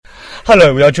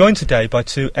Hello, we are joined today by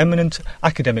two eminent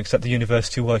academics at the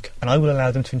University of Warwick, and I will allow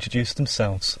them to introduce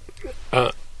themselves.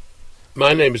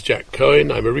 My name is Jack Cohen.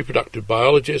 I'm a reproductive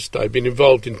biologist. I've been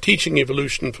involved in teaching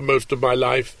evolution for most of my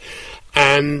life,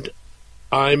 and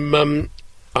I've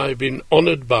been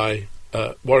honoured by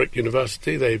Warwick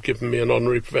University. They've given me an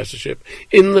honorary professorship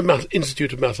in the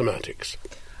Institute of Mathematics.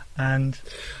 And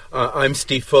I'm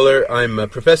Steve Fuller. I'm a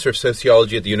professor of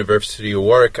sociology at the University of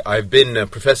Warwick. I've been a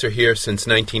professor here since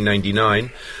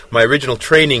 1999. My original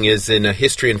training is in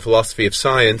history and philosophy of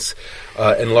science,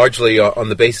 and largely on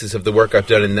the basis of the work I've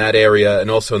done in that area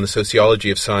and also in the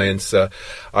sociology of science.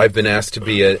 I've been asked to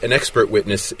be an expert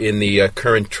witness in the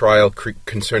current trial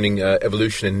concerning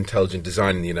evolution and intelligent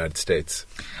design in the United States.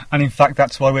 And in fact,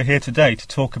 that's why we're here today, to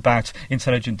talk about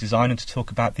intelligent design and to talk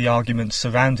about the arguments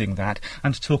surrounding that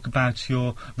and to talk about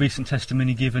your recent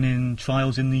testimony given in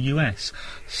trials in the US.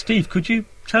 Steve, could you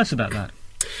tell us about that?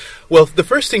 Well, the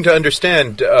first thing to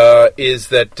understand is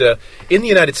that in the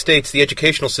United States, the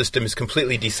educational system is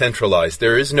completely decentralized.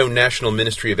 There is no national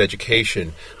ministry of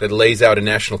education that lays out a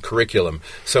national curriculum.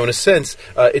 So in a sense,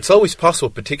 it's always possible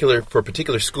for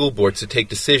particular school boards to take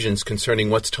decisions concerning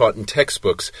what's taught in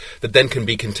textbooks that then can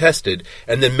be contested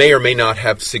and then may or may not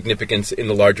have significance in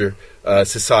the larger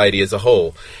society as a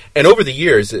whole. And over the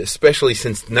years, especially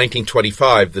since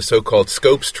 1925, the so-called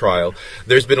Scopes trial,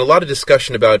 there's been a lot of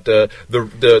discussion about the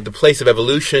place of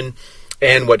evolution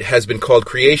and what has been called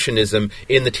creationism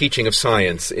in the teaching of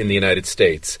science in the United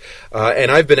States. And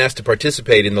I've been asked to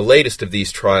participate in the latest of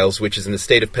these trials, which is in the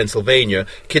state of Pennsylvania,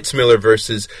 Kitzmiller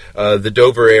versus the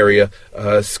Dover area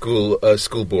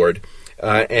school board.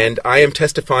 And I am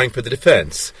testifying for the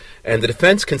defense. And the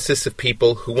defense consists of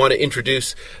people who want to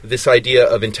introduce this idea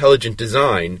of intelligent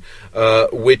design,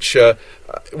 which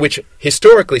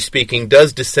historically speaking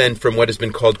does descend from what has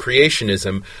been called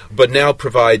creationism, but now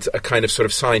provides a kind of sort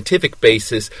of scientific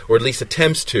basis, or at least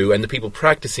attempts to, and the people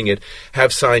practicing it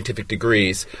have scientific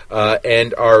degrees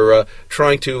and are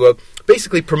trying to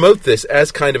basically promote this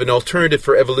as kind of an alternative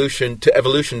for evolution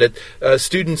that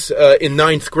students in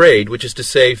 9th grade, which is to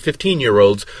say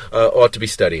 15-year-olds, ought to be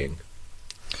studying.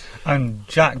 And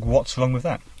Jack, what's wrong with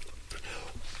that?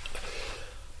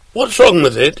 What's wrong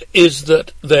with it is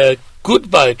that they're good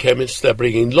biochemists. They're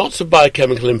bringing lots of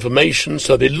biochemical information,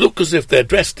 so they look as if they're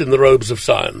dressed in the robes of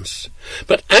science.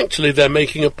 But actually they're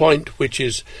making a point which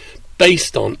is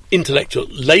based on intellectual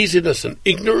laziness and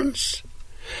ignorance.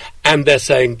 And they're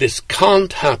saying this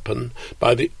can't happen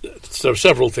by there are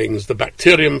several things: the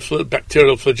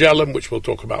bacterial flagellum, which we'll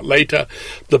talk about later,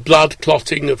 the blood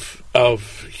clotting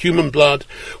of human blood,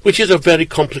 which is a very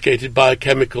complicated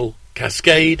biochemical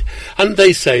cascade, and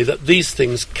they say that these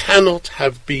things cannot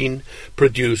have been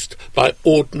produced by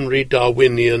ordinary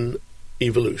Darwinian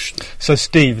evolution. So,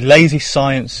 Steve, lazy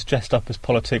science dressed up as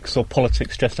politics, or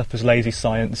politics dressed up as lazy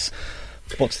science.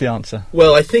 What's the answer?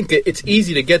 Well, I think it's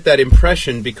easy to get that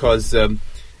impression because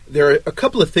there are a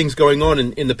couple of things going on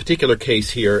in the particular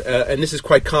case here, and this is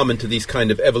quite common to these kind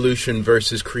of evolution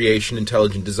versus creation,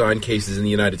 intelligent design cases in the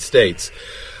United States.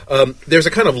 There's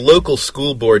a kind of local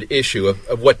school board issue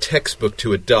of what textbook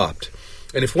to adopt.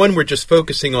 And if one were just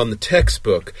focusing on the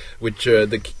textbook, which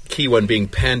the key one being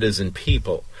Pandas and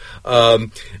People,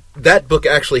 that book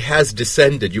actually has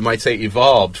descended, you might say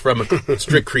evolved, from a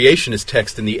strict creationist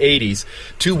text in the 80s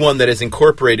to one that has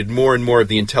incorporated more and more of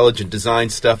the intelligent design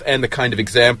stuff and the kind of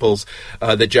examples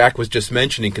that Jack was just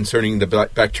mentioning concerning the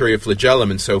bacteria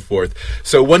flagellum and so forth.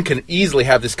 So one can easily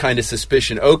have this kind of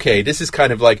suspicion, okay, this is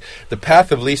kind of like the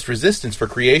path of least resistance for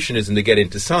creationism to get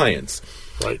into science.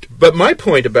 Right. But my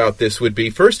point about this would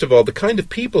be, first of all, the kind of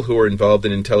people who are involved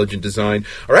in intelligent design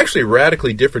are actually a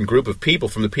radically different group of people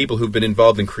from the people who've been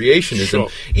involved in creationism, sure,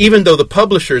 even though the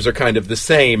publishers are kind of the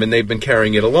same and they've been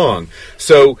carrying it along.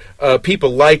 So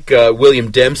people like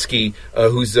William Dembski,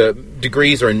 whose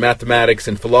degrees are in mathematics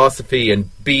and philosophy, and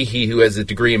Behe, who has a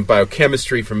degree in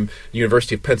biochemistry from the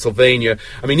University of Pennsylvania.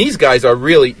 I mean, these guys are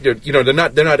really, they're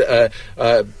not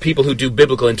people who do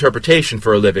biblical interpretation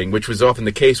for a living, which was often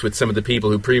the case with some of the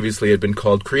people who previously had been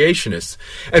called creationists.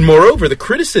 And moreover, the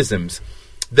criticisms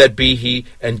that Behe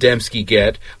and Dembski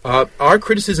get are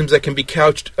criticisms that can be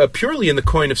couched purely in the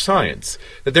coin of science.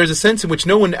 That there's a sense in which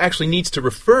no one actually needs to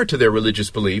refer to their religious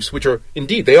beliefs, which are,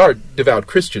 indeed, they are devout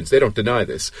Christians, they don't deny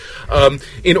this,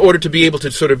 in order to be able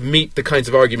to sort of meet the kinds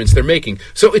of arguments they're making.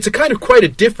 So it's a kind of quite a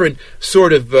different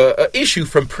sort of issue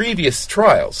from previous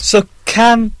trials. So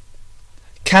can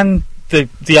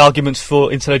the arguments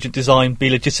for intelligent design be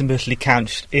legitimately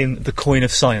couched in the coin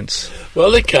of science?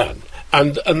 Well, they can.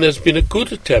 And there's been a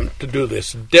good attempt to do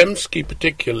this. Dembski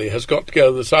particularly has got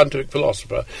together the scientific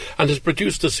philosopher and has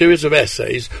produced a series of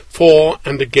essays for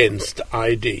and against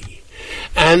ID.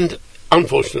 And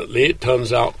unfortunately, it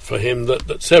turns out for him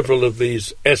that several of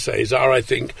these essays are, I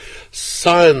think,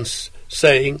 science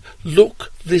saying,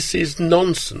 look, this is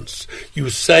nonsense. You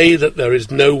say that there is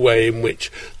no way in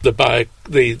which the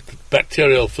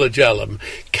bacterial flagellum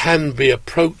can be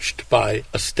approached by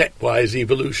a stepwise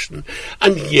evolution,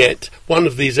 and yet one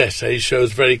of these essays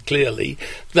shows very clearly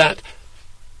that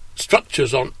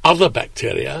structures on other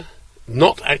bacteria,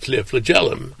 not actually a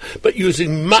flagellum, but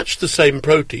using much the same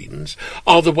proteins,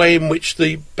 are the way in which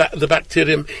the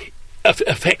bacterium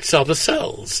affects other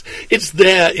cells. It's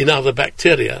there in other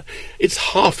bacteria. It's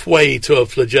halfway to a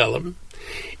flagellum.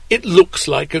 It looks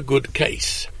like a good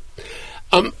case.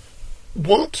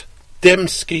 What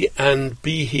Dembski and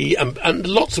Behe and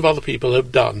lots of other people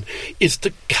have done is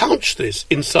to couch this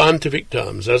in scientific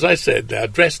terms. As I said, they're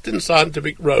dressed in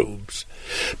scientific robes.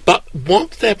 But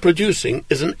what they're producing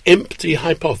is an empty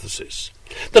hypothesis.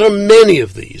 There are many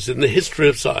of these in the history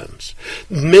of science.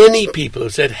 Many people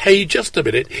have said, hey, just a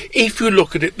minute, if you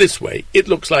look at it this way, it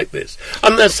looks like this.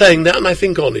 And they're saying that, and I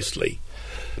think honestly.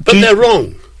 But they're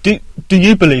wrong. Do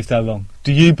you believe they're wrong?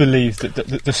 Do you believe that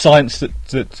the science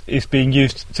that is being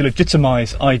used to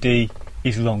legitimise ID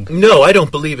is wrong? No, I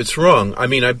don't believe it's wrong. I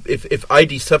mean, if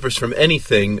ID suffers from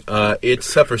anything, it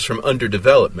suffers from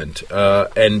underdevelopment.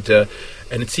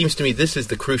 And it seems to me this is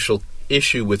the crucial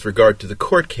issue with regard to the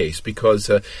court case, because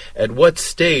at what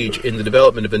stage in the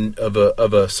development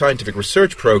of a scientific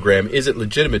research program is it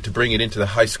legitimate to bring it into the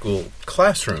high school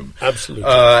classroom? Absolutely.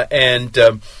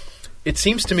 It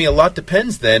seems to me a lot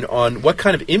depends then on what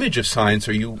kind of image of science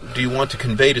do you want to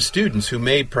convey to students who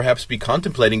may perhaps be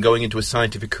contemplating going into a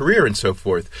scientific career and so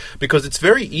forth. Because it's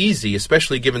very easy,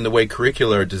 especially given the way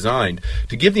curricula are designed,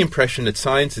 to give the impression that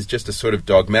science is just a sort of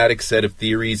dogmatic set of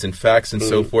theories and facts and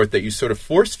so forth that you sort of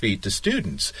force feed to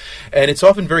students. And it's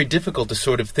often very difficult to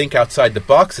sort of think outside the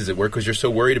box, as it were, because you're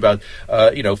so worried about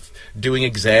doing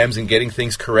exams and getting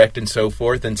things correct and so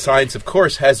forth. And science, of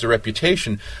course, has the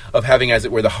reputation of having, as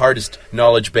it were, the hardest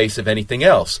knowledge base of anything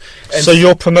else. And so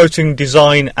you're promoting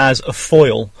design as a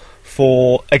foil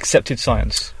for accepted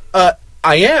science? I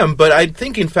am, but I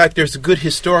think, in fact, there's a good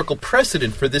historical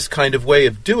precedent for this kind of way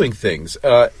of doing things.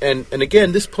 And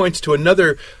again, this points to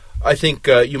another, I think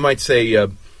you might say,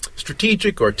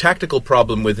 strategic or tactical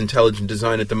problem with intelligent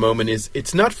design at the moment is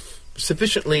it's not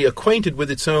sufficiently acquainted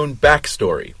with its own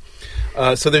backstory.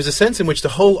 So there's a sense in which the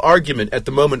whole argument at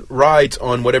the moment rides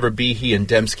on whatever Behe and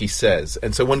Dembski says.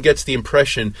 And so one gets the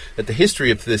impression that the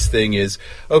history of this thing is,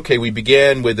 okay, we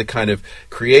began with the kind of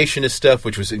creationist stuff,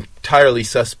 which was entirely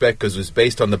suspect because it was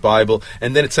based on the Bible,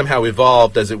 and then it somehow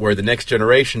evolved, as it were. The next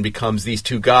generation becomes these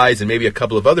two guys and maybe a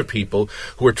couple of other people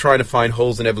who are trying to find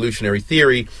holes in evolutionary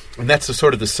theory, and that's the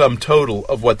sort of the sum total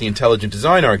of what the intelligent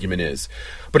design argument is.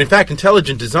 But in fact,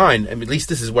 intelligent design, I mean, at least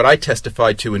this is what I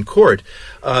testified to in court,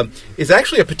 is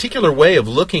actually a particular way of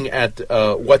looking at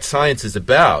what science is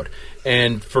about.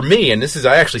 And for me, and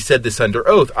I actually said this under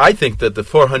oath, I think that the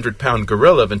 400-pound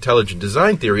gorilla of intelligent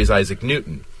design theory is Isaac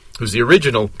Newton, who's the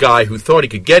original guy who thought he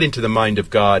could get into the mind of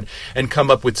God and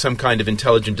come up with some kind of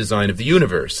intelligent design of the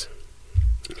universe.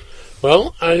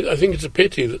 Well, I think it's a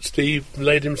pity that Steve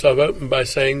laid himself open by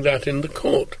saying that in the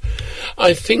court.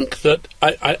 I think that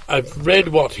I've read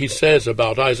what he says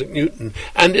about Isaac Newton,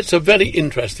 and it's a very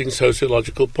interesting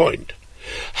sociological point.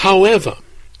 However,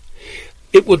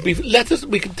 it would be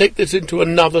we could take this into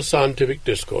another scientific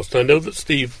discourse. And I know that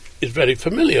Steve is very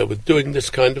familiar with doing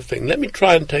this kind of thing. Let me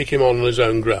try and take him on his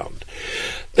own ground.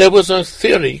 There was a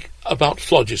theory about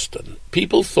phlogiston.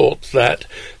 People thought that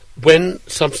when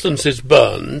substance is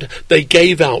burned, they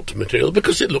gave out material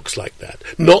because it looks like that,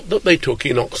 not that they took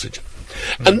in oxygen.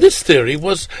 And this theory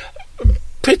was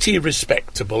pretty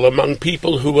respectable among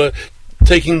people who were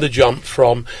taking the jump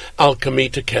from alchemy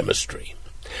to chemistry.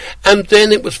 And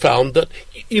then it was found that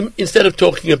instead of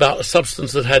talking about a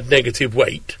substance that had negative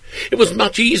weight, it was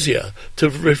much easier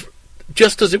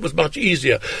just as it was much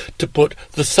easier to put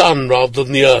the sun rather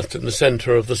than the earth in the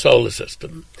centre of the solar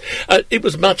system, it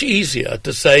was much easier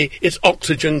to say it's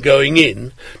oxygen going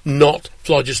in, not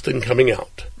phlogiston coming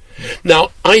out.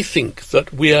 Now, I think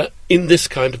that we are in this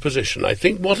kind of position. I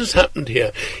think what has happened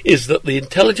here is that the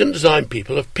intelligent design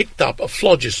people have picked up a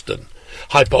phlogiston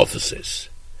hypothesis,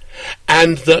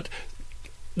 and that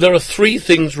there are three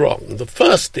things wrong. The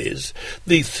first is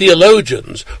the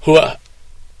theologians who are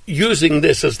using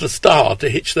this as the star to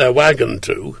hitch their wagon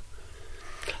to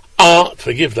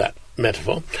forgive that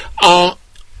metaphor, are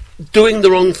doing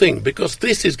the wrong thing, because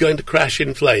this is going to crash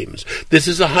in flames. This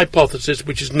is a hypothesis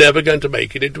which is never going to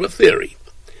make it into a theory.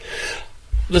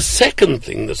 The second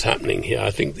thing that's happening here,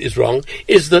 I think, is wrong,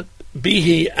 is that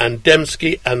Behe and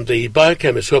Dembski and the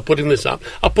biochemists who are putting this up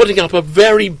are putting up a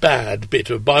very bad bit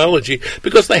of biology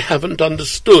because they haven't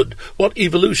understood what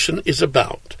evolution is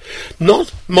about.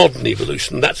 Not modern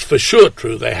evolution, that's for sure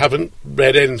true. They haven't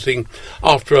read anything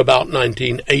after about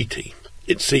 1980,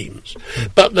 it seems.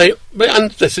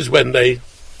 And this is when they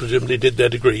presumably did their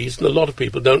degrees, and a lot of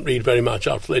people don't read very much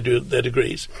after they do their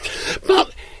degrees.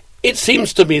 But it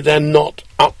seems to me they're not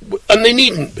up, and they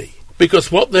needn't be,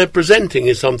 because what they're presenting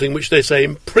is something which they say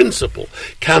in principle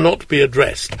cannot be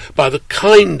addressed by the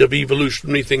kind of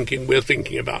evolutionary thinking we're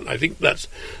thinking about. And I think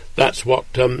that's what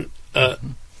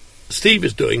Steve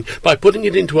is doing by putting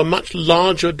it into a much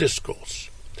larger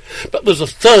discourse. But there's a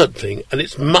third thing, and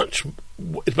it's much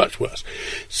worse.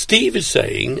 Steve is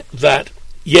saying that,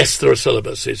 yes, there are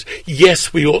syllabuses.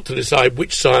 Yes, we ought to decide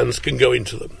which science can go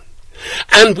into them.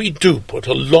 And we do put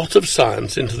a lot of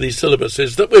science into these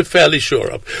syllabuses that we're fairly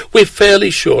sure of. We're fairly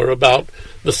sure about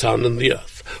the sun and the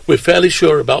earth. We're fairly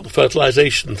sure about the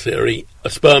fertilization theory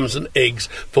of sperms and eggs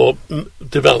for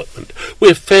development.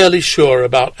 We're fairly sure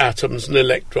about atoms and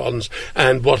electrons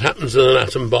and what happens in an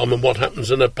atom bomb and what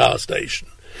happens in a power station.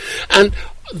 And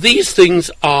these things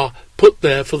are put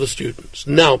there for the students.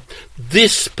 Now,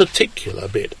 this particular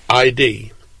bit,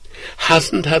 ID,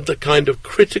 hasn't had the kind of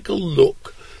critical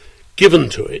look given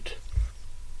to it,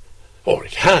 or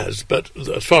it has, but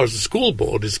as far as the school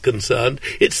board is concerned,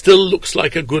 it still looks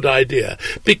like a good idea,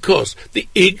 because the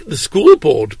school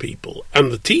board people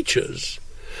and the teachers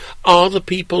are the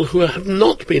people who have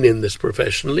not been in this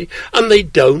professionally, and they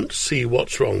don't see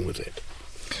what's wrong with it.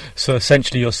 So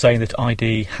essentially you're saying that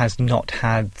ID has not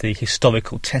had the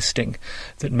historical testing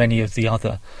that many of the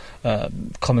other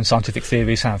common scientific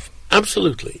theories have.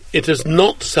 Absolutely. It has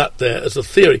not sat there as a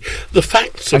theory. The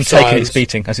facts of and science... taken its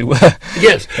beating, as it were.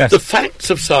 Yes. The facts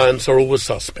of science are always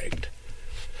suspect.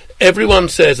 Everyone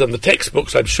says, and the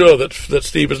textbooks I'm sure that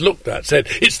Steve has looked at, said,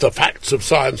 it's the facts of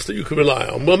science that you can rely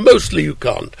on. Well, mostly you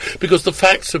can't, because the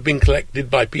facts have been collected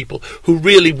by people who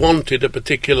really wanted a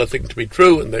particular thing to be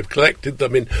true, and they've collected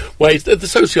them in ways... The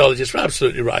sociologists are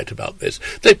absolutely right about this.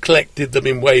 They've collected them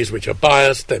in ways which are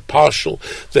biased, they're partial,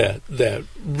 they're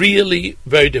really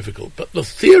very difficult. But the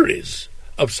theories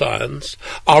of science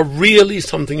are really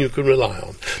something you can rely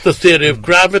on. The theory of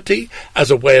gravity as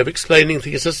a way of explaining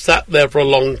things has sat there for a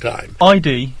long time.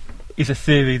 ID is a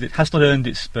theory that has not earned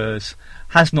its spurs,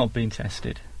 has not been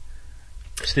tested.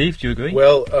 Steve, do you agree?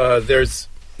 Well, there's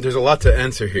a lot to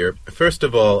answer here. First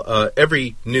of all,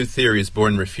 every new theory is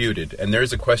born refuted, and there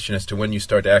is a question as to when you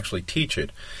start to actually teach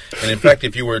it. And in fact,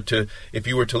 if you were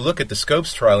to look at the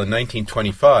Scopes trial in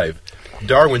 1925,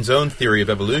 Darwin's own theory of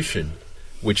evolution,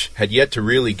 which had yet to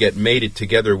really get mated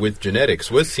together with genetics,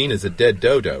 was seen as a dead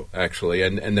dodo, actually,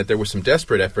 and that there were some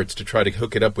desperate efforts to try to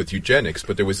hook it up with eugenics,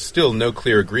 but there was still no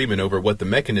clear agreement over what the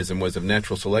mechanism was of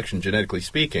natural selection, genetically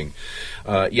speaking.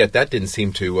 Yet that didn't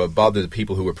seem to bother the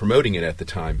people who were promoting it at the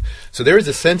time. So there is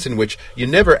a sense in which you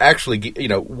never actually,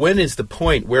 when is the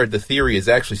point where the theory is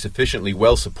actually sufficiently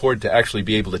well supported to actually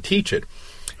be able to teach it?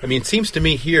 I mean, it seems to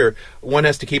me here one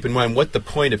has to keep in mind what the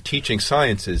point of teaching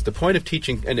science is. The point of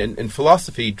teaching, and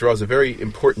philosophy draws a very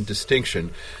important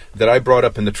distinction that I brought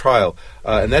up in the trial,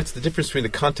 and that's the difference between the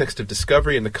context of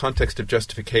discovery and the context of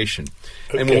justification.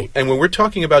 Okay. And when we're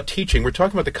talking about teaching, we're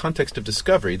talking about the context of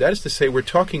discovery. That is to say, we're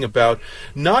talking about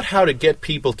not how to get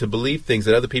people to believe things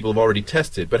that other people have already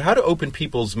tested, but how to open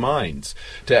people's minds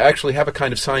to actually have a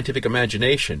kind of scientific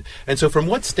imagination. And so from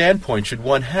what standpoint should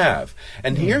one have?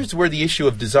 And here's where the issue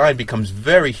of design becomes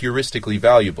very heuristically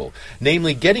valuable,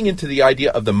 namely getting into the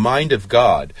idea of the mind of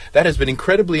God. That has been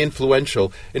incredibly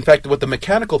influential. In fact, what the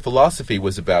mechanical philosophy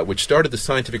was about, which started the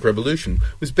scientific revolution,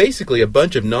 was basically a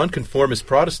bunch of nonconformist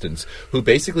Protestants who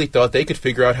basically thought they could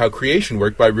figure out how creation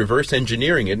worked by reverse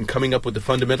engineering it and coming up with the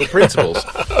fundamental principles.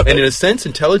 And in a sense,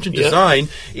 intelligent design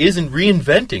isn't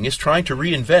reinventing, it's trying to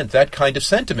reinvent that kind of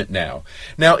sentiment now.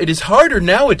 Now, it is harder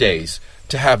nowadays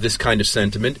to have this kind of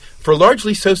sentiment for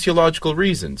largely sociological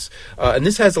reasons. And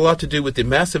this has a lot to do with the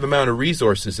massive amount of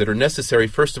resources that are necessary,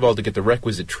 first of all, to get the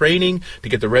requisite training, to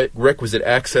get the requisite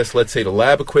access, let's say, to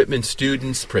lab equipment,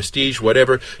 students, prestige,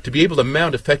 whatever, to be able to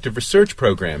mount effective research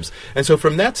programs. And so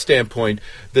from that standpoint,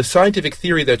 the scientific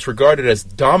theory that's regarded as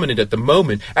dominant at the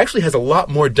moment actually has a lot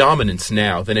more dominance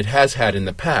now than it has had in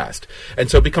the past. And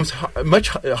so it becomes much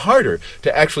harder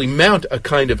to actually mount a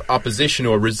kind of opposition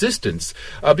or resistance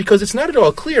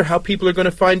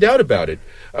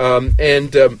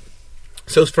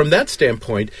So from that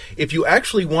standpoint, if you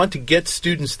actually want to get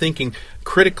students thinking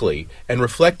critically and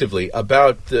reflectively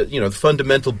about the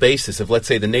fundamental basis of, let's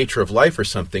say, the nature of life or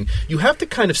something, you have to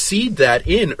kind of seed that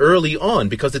in early on,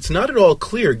 because it's not at all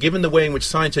clear, given the way in which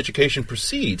science education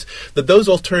proceeds, that those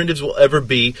alternatives will ever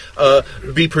be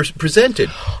presented.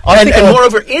 And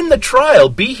moreover, in the trial,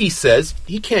 Behe says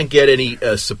he can't get any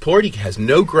support. He has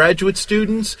no graduate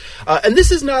students, and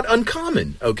this is not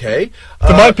uncommon. Okay,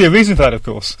 there might be a reason for that, of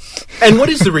course. And what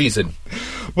is the reason?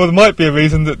 Well, there might be a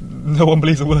reason that no one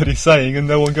believes a word he's saying and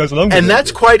no one goes along with it. And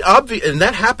that's quite obvious, and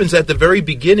that happens at the very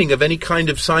beginning of any kind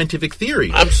of scientific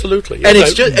theory. Absolutely. And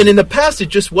and in the past, it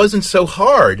just wasn't so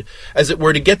hard, as it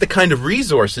were, to get the kind of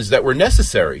resources that were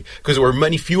necessary, because there were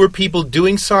many fewer people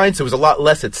doing science. There was a lot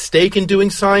less at stake in doing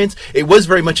science. It was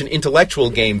very much an intellectual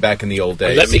game back in the old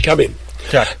days. Let me come in.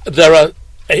 Jack.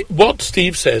 What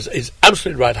Steve says is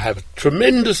absolutely right. I have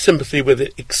tremendous sympathy with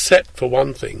it, except for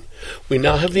one thing. We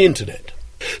now have the internet.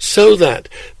 So that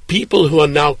people who are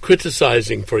now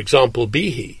criticizing, for example,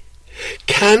 Behe,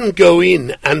 can go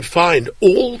in and find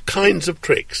all kinds of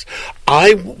tricks.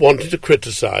 I wanted to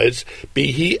criticize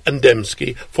Behe and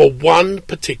Dembski for one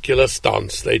particular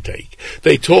stance they take.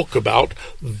 They talk about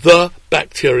the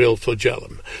bacterial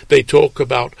flagellum. They talk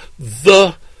about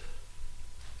the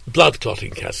blood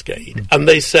clotting cascade, and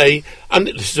they say, and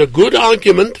this is a good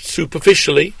argument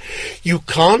superficially, you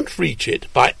can't reach it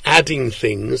by adding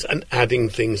things and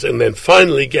then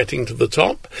finally getting to the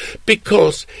top,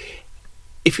 because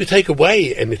if you take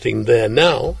away anything there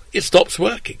now, it stops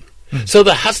working. So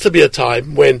there has to be a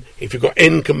time when, if you've got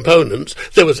n components,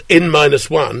 there was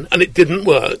n-1 and it didn't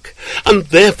work, and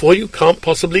therefore you can't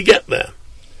possibly get there.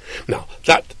 Now,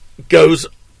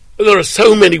 there are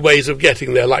so many ways of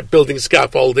getting there, like building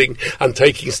scaffolding and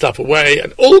taking stuff away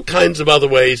and all kinds of other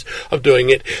ways of doing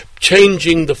it,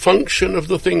 changing the function of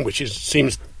the thing, which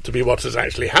seems to be what has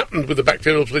actually happened with the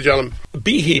bacterial flagellum.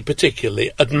 Behe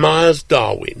particularly admires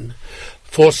Darwin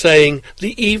for saying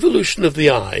the evolution of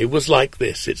the eye was like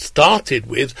this. It started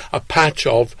with a patch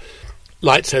of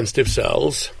light-sensitive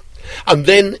cells, and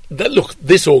then, look,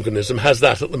 this organism has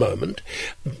that at the moment.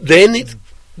 Then it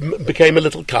became a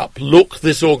little cup. Look,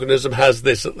 this organism has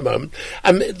this at the moment.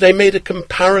 And they made a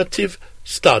comparative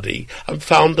study and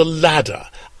found a ladder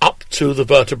up to the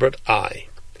vertebrate eye.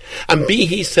 And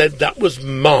Behe said that was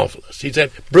marvellous. He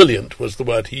said brilliant was the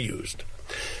word he used.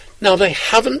 Now, they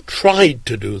haven't tried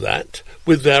to do that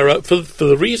with their for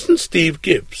the reason Steve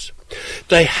gives.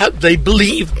 They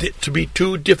believed it to be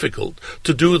too difficult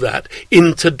to do that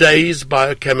in today's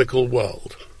biochemical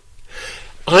world.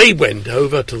 I went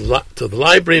over to the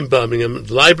library in Birmingham,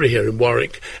 the library here in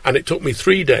Warwick, and it took me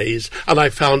 3 days, and I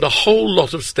found a whole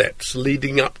lot of steps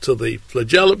leading up to the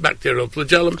bacterial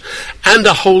flagellum, and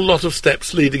a whole lot of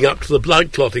steps leading up to the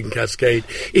blood clotting cascade.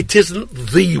 It isn't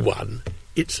the one,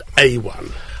 it's a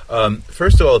one.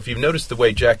 First of all, if you've noticed the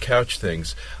way Jack couched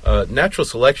things, natural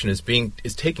selection is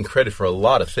taking credit for a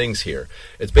lot of things here.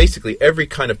 It's basically every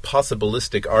kind of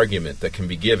possibilistic argument that can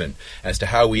be given as to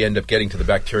how we end up getting to the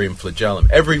bacterium flagellum.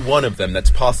 Every one of them that's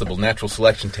possible, natural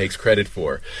selection takes credit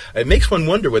for. It makes one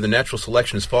wonder whether natural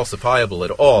selection is falsifiable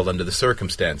at all under the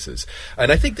circumstances.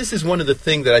 And I think this is one of the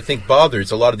things that I think bothers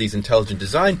a lot of these intelligent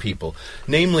design people,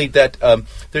 namely that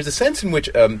there's a sense in which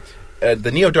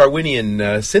the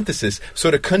neo-Darwinian synthesis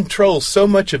sort of controls so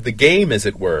much of the game, as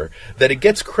it were, that it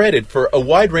gets credit for a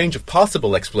wide range of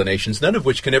possible explanations, none of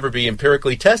which can ever be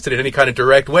empirically tested in any kind of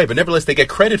direct way, but nevertheless they get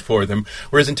credit for them,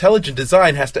 whereas intelligent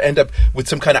design has to end up with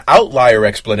some kind of outlier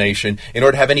explanation in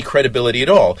order to have any credibility at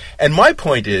all. And my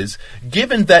point is,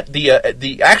 given that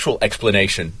the actual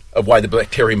explanation of why the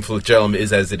bacterium flagellum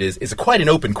is as it is quite an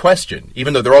open question,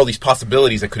 even though there are all these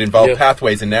possibilities that could involve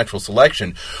pathways in natural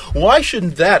selection. Why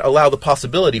shouldn't that allow the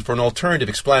possibility for an alternative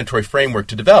explanatory framework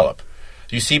to develop?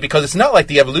 You see, because it's not like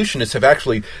the evolutionists have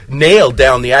actually nailed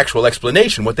down the actual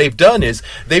explanation. What they've done is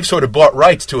they've sort of bought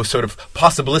rights to a sort of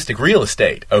possibilistic real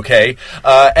estate, okay?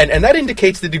 And that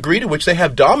indicates the degree to which they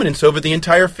have dominance over the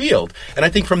entire field. And I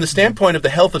think from the standpoint of the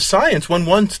health of science, one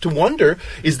wants to wonder,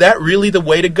 is that really the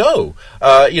way to go?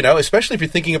 Especially if you're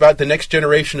thinking about the next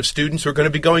generation of students who are going to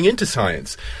be going into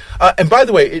science. And by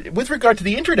the way, with regard to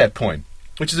the internet point,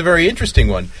 which is a very interesting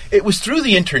one, it was through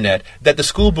the internet that the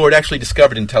school board actually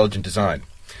discovered intelligent design.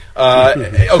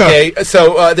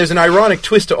 So there's an ironic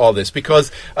twist to all this,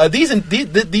 because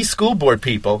these school board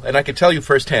people, and I can tell you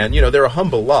firsthand, they're a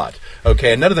humble lot,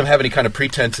 okay, and none of them have any kind of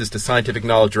pretenses to scientific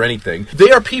knowledge or anything. They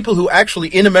are people who actually,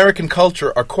 in American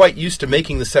culture, are quite used to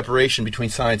making the separation between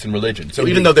science and religion. So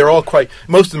even though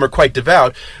most of them are quite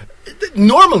devout,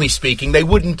 normally speaking, they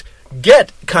wouldn't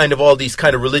get kind of all these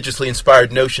kind of religiously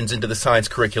inspired notions into the science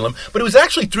curriculum, but it was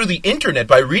actually through the internet,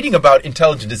 by reading about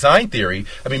intelligent design theory,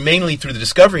 I mean, mainly through the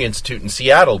Discovery Institute in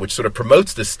Seattle, which sort of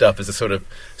promotes this stuff as a sort of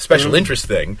special interest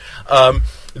thing,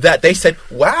 that they said,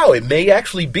 wow, it may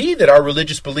actually be that our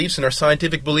religious beliefs and our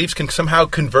scientific beliefs can somehow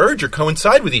converge or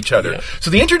coincide with each other. Yeah.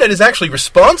 So the internet is actually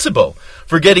responsible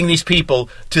for getting these people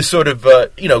to sort of,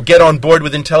 get on board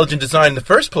with intelligent design in the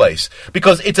first place.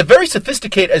 Because it's a very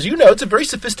sophisticated, as you know, it's a very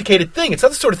sophisticated thing. It's not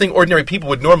the sort of thing ordinary people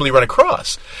would normally run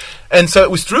across. And so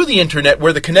it was through the internet,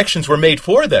 where the connections were made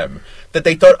for them, that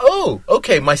they thought, oh,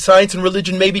 okay, my science and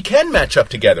religion maybe can match up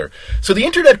together. So the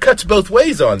internet cuts both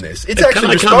ways on this. It's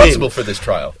actually responsible for this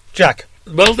trial. Jack?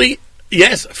 Well,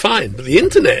 yes, fine, but the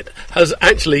internet has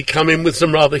actually come in with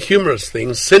some rather humorous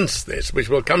things since this, which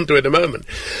we'll come to in a moment.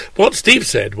 What Steve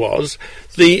said was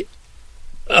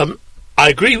I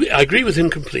agree with him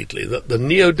completely that the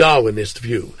neo-Darwinist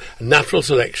view, natural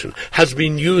selection, has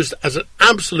been used as an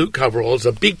absolute coverall, as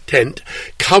a big tent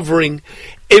covering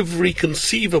every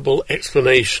conceivable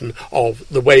explanation of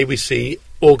the way we see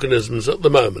organisms at the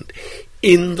moment.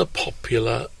 In the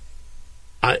popular,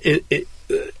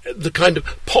 the kind of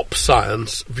pop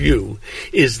science view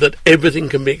is that everything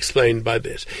can be explained by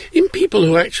this. Among people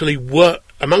who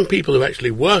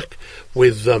actually work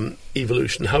with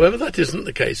evolution, however, that isn't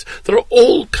the case. There are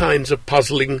all kinds of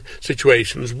puzzling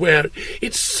situations where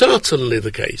it's certainly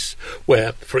the case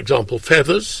where, for example,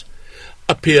 feathers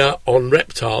appear on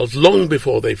reptiles long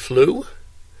before they flew,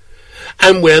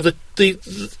 and where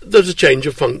there's a change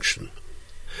of function.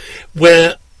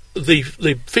 Where the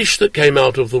fish that came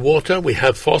out of the water, we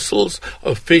have fossils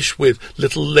of fish with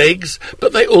little legs,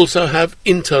 but they also have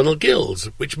internal gills,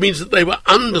 which means that they were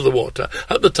under the water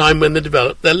at the time when they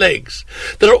developed their legs.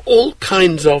 There are all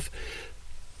kinds of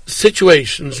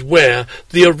situations where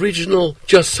the original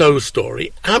just so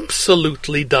story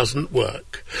absolutely doesn't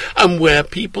work, and where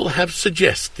people have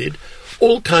suggested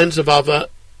all kinds of other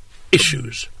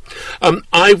issues.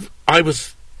 I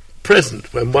was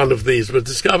present when one of these was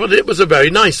discovered. It was a very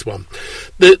nice one.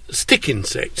 The stick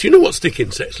insects. You know what stick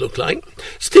insects look like?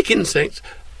 Stick insects,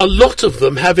 a lot of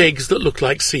them have eggs that look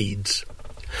like seeds.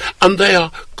 And they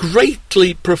are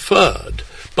greatly preferred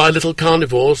by little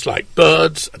carnivores like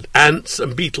birds and ants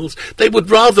and beetles. They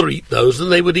would rather eat those than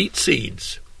they would eat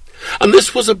seeds. And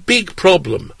this was a big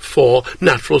problem for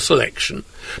natural selection,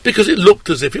 because it looked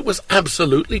as if it was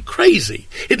absolutely crazy.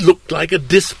 It looked like a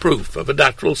disproof of a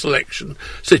natural selection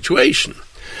situation.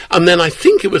 And then I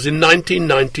think it was in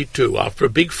 1992, after a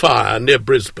big fire near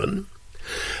Brisbane,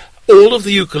 all of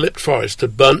the eucalypt forest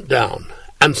had burnt down,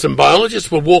 and some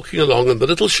biologists were walking along, and the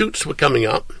little shoots were coming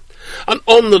up, and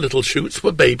on the little shoots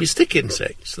were baby stick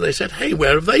insects. And they said, hey,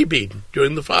 where have they been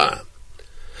during the fire?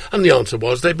 And the answer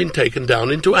was they'd been taken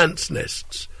down into ants'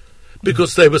 nests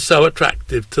because they were so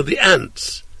attractive to the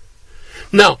ants.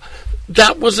 Now,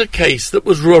 that was a case that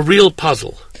was a real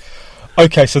puzzle.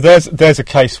 Okay, so there's a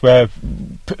case where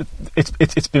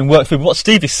it's been worked through. What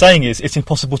Steve is saying is it's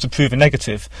impossible to prove a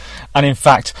negative, and in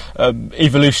fact,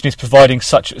 evolution is providing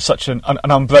such an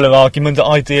umbrella argument. The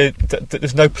idea that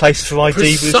there's no place for ID.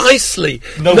 Precisely,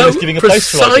 no one is giving a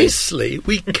place for ID. Precisely,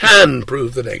 we can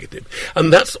prove the negative,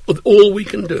 and that's all we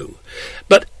can do.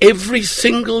 But every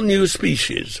single new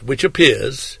species which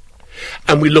appears,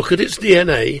 and we look at its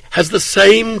DNA, has the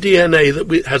same DNA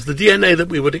that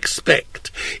we would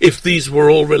expect if these were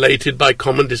all related by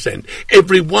common descent.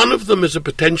 Every one of them is a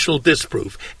potential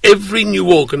disproof. Every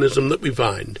new organism that we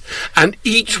find, and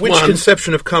Which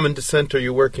conception of common descent are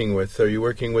you working with? Are you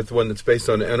working with one that's based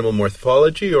on animal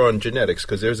morphology or on genetics?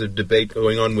 Because there's a debate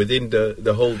going on within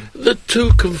the whole. The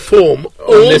two conform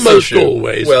almost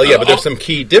always. Well, yeah, but there's some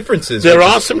key differences. There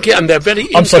are some key, and they're very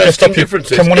interesting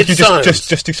differences. Can one of you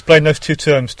just explain those two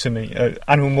terms to me?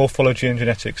 Animal morphology and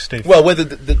genetics, Steve. Well, whether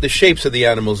the shapes of the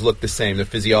animals look the same, the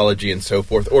physiology and so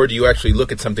forth, or do you actually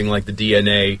look at something like the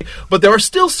DNA? But there are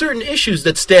still certain issues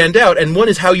that stand out, and one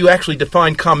is how you actually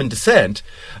define common descent,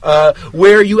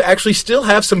 where you actually still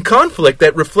have some conflict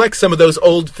that reflects some of those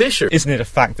old fissures. Isn't it a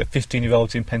fact that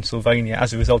 15-year-olds in Pennsylvania,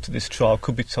 as a result of this trial,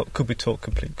 could be taught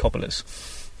complete cobblers?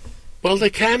 Well,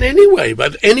 they can anyway,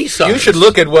 but any science. You should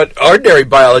look at what ordinary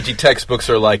biology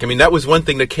textbooks are like. I mean, that was one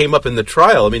thing that came up in the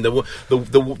trial. I mean,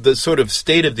 the sort of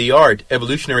state-of-the-art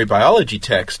evolutionary biology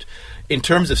text, in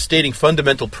terms of stating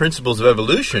fundamental principles of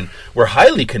evolution, were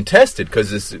highly contested, because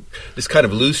this kind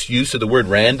of loose use of the word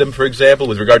random, for example,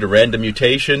 with regard to random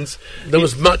mutations. There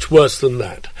was much worse than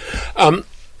that.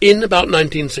 in about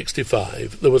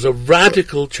 1965, there was a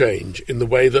radical change in the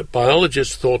way that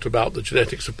biologists thought about the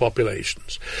genetics of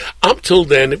populations. Up till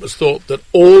then, it was thought that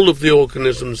all of the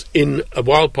organisms in a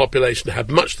wild population had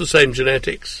much the same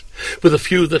genetics, with a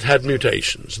few that had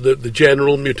mutations, the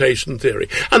general mutation theory.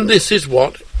 And this is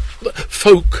what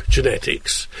folk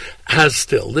genetics has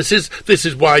still. This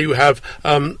is why you have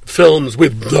films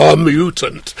with the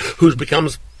mutant who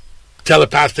becomes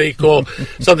telepathic or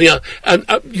something else, and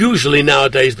usually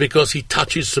nowadays because he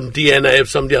touches some DNA of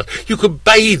somebody else. You could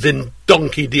bathe in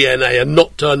donkey DNA and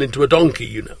not turn into a donkey,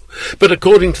 you know. But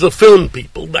according to the film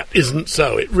people, that isn't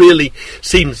so. It really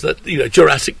seems that, you know,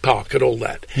 Jurassic Park and all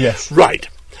that. Yes. Right.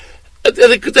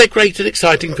 They're great and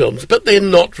exciting films, but they're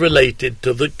not related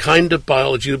to the kind of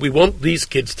biology that we want these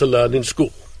kids to learn in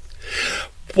school.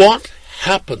 What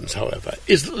happens, however,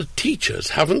 is that the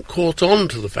teachers haven't caught on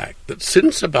to the fact that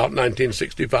since about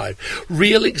 1965,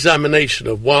 real examination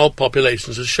of wild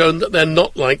populations has shown that they're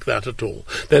not like that at all.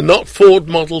 They're not Ford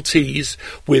Model Ts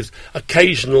with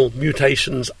occasional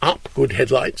mutations up, good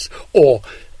headlights, or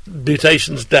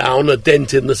mutations down, a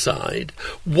dent in the side.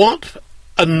 What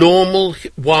a normal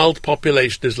wild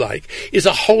population is like is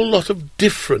a whole lot of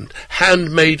different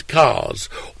handmade cars,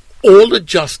 all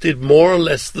adjusted more or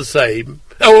less the same.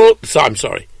 Oh, I'm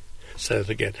sorry. Say it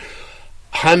again.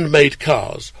 Handmade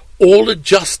cars, all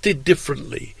adjusted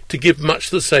differently to give much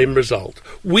the same result.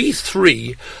 We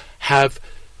three have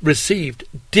received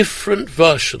different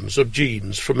versions of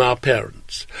genes from our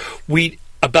parents.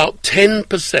 About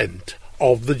 10%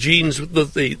 of the genes,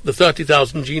 the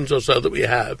 30,000 genes or so that we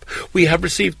have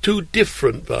received two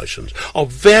different versions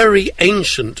of very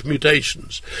ancient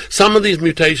mutations. Some of these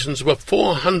mutations were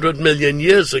 400 million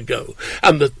years ago,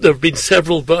 and there have been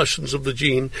several versions of the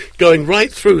gene going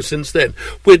right through since then.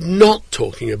 We're not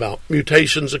talking about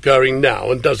mutations occurring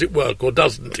now, and does it work or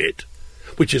doesn't it,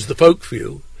 which is the folk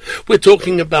view. We're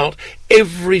talking about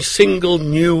every single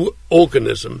new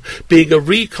organism being a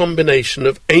recombination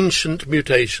of ancient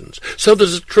mutations. So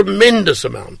there's a tremendous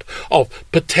amount of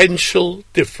potential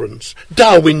difference.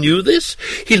 Darwin knew this.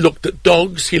 He looked at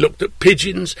dogs, he looked at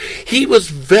pigeons. He was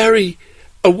very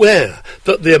aware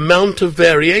that the amount of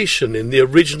variation in the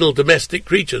original domestic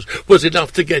creatures was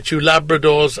enough to get you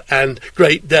Labradors and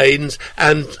Great Danes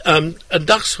and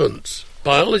dachshunds.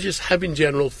 Biologists have in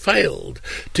general failed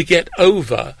to get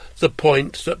over the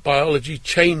point that biology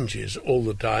changes all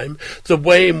the time, the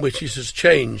way in which it has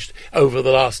changed over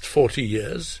the last 40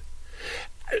 years.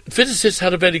 Physicists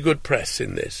had a very good press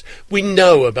in this. We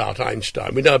know about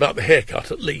Einstein. We know about the haircut,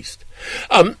 at least.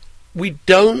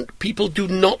 People do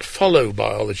not follow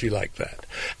biology like that.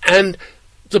 And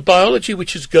the biology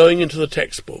which is going into the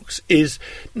textbooks is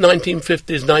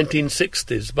 1950s,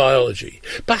 1960s biology.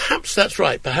 Perhaps that's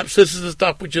right. Perhaps this is the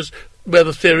stuff which is where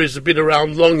the theories have been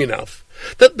around long enough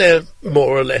that they're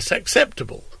more or less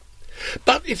acceptable.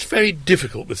 But it's very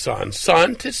difficult with science.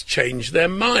 Scientists change their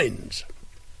minds.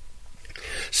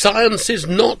 Science is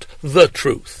not the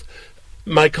truth.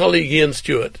 My colleague Ian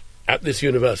Stewart at this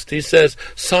university says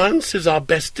science is our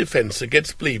best defence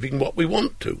against believing what we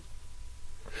want to.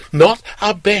 Not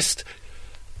our best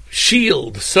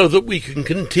shield so that we can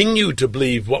continue to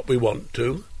believe what we want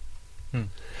to,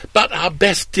 but our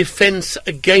best defence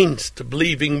against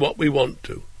believing what we want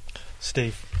to.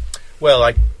 Steve? Well,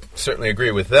 I certainly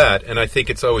agree with that, and I think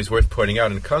it's always worth pointing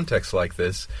out in a context like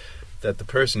this that the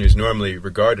person who's normally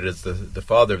regarded as the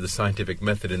father of the scientific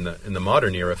method in the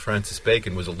modern era, Francis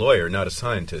Bacon, was a lawyer, not a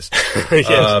scientist. Yes,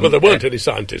 well, there weren't any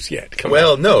scientists yet.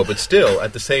 No, but still,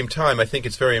 at the same time, I think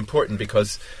it's very important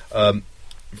because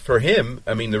for him,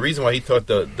 I mean, the reason why he thought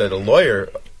that a lawyer,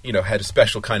 had a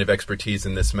special kind of expertise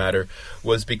in this matter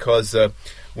was because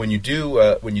when you do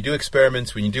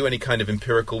experiments, when you do any kind of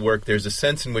empirical work, there's a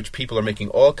sense in which people are making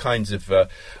all kinds of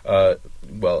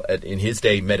in his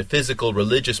day, metaphysical,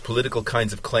 religious, political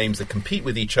kinds of claims that compete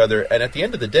with each other. And at the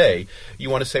end of the day, you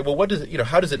want to say, well,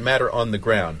 how does it matter on the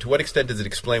ground? To what extent does it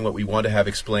explain what we want to have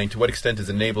explained? To what extent does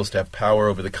it enable us to have power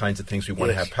over the kinds of things we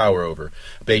want to have power over?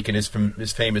 Bacon is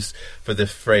famous for the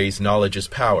phrase, knowledge is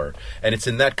power. And it's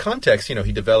in that context,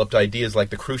 he developed ideas like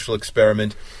the crucial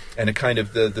experiment and a kind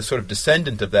of the sort of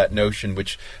descendant of that notion,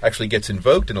 which actually gets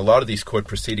invoked in a lot of these court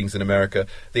proceedings in America,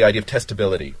 the idea of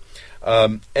testability.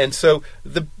 And so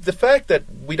the fact that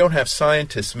we don't have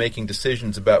scientists making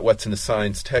decisions about what's in the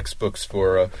science textbooks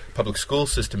for a public school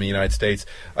system in the United States,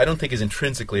 I don't think is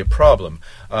intrinsically a problem.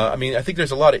 I mean, I think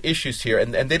there's a lot of issues here,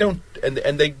 and they don't,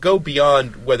 and they go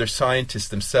beyond whether scientists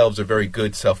themselves are very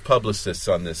good self-publicists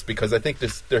on this, because I think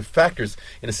there are factors,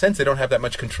 in a sense, they don't have that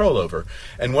much control over.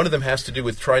 And one of them has to do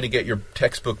with trying to get your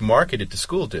textbook marketed to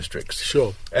school districts.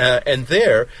 Sure. And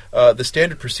there, the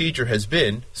standard procedure has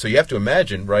been, so you have to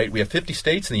imagine, right, we have 50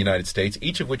 states in the United States,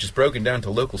 each of which is broken down to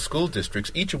local school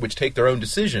districts, each of which take their own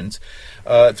decisions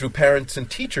through parents and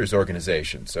teachers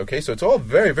organizations. Okay, so it's all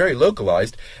very, very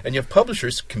localized, and you have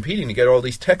publishers competing to get all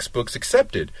these textbooks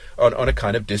accepted on a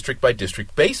kind of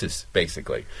district-by-district basis,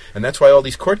 basically. And that's why all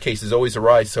these court cases always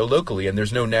arise so locally, and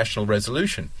there's no national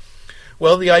resolution.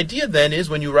 Well, the idea then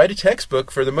is when you write a textbook,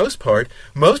 for the most part,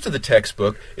 most of the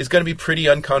textbook is going to be pretty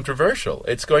uncontroversial.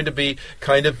 It's going to be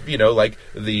kind of, like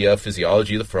the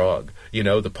physiology of the frog,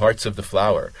 the parts of the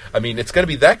flower. I mean, it's going to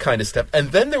be that kind of stuff.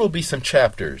 And then there will be some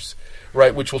chapters,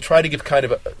 right, which will try to give kind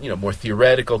of a, more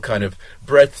theoretical kind of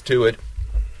breadth to it.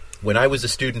 When I was a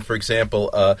student, for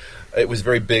example, it was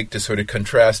very big to sort of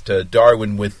contrast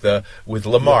Darwin with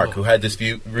Lamarck, who had this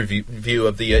view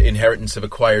of the inheritance of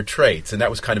acquired traits, and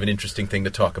that was kind of an interesting thing to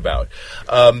talk about.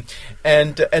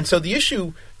 And so the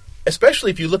issue, especially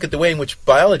if you look at the way in which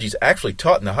biology is actually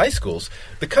taught in the high schools,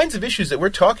 the kinds of issues that we're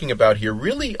talking about here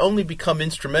really only become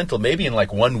instrumental maybe in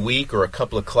like 1 week or a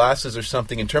couple of classes or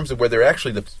something, in terms of where they're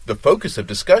actually the focus of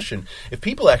discussion, if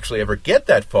people actually ever get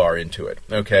that far into it,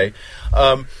 okay?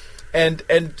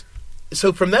 And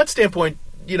so from that standpoint,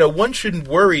 one shouldn't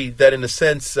worry that, in a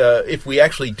sense, if we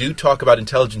actually do talk about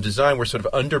intelligent design, we're sort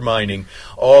of undermining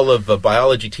all of the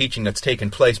biology teaching that's taken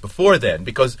place before then,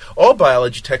 because all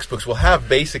biology textbooks will have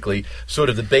basically sort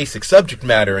of the basic subject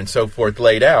matter and so forth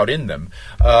laid out in them.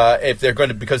 If they're going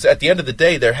to, because at the end of the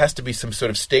day, there has to be some sort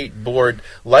of state board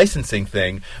licensing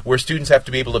thing where students have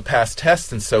to be able to pass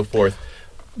tests and so forth.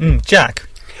 Jack?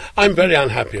 I'm very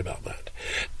unhappy about that.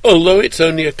 Although it's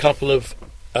only a couple of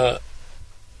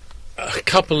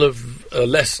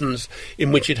lessons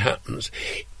in which it happens,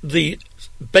 the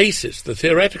basis, the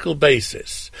theoretical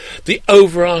basis, the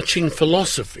overarching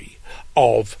philosophy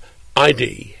of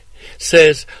ID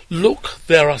says, look,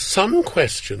 there are some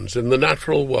questions in the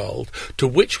natural world to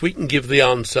which we can give the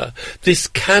answer, this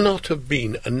cannot have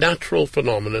been a natural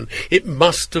phenomenon, it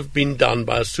must have been done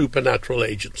by a supernatural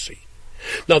agency.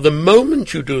 Now, the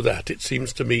moment you do that, it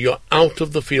seems to me you're out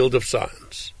of the field of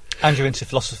science. And you're into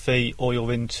philosophy, or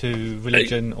you're into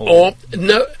religion,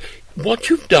 no,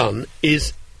 what you've done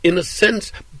is, in a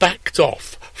sense, backed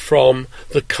off from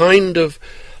the kind of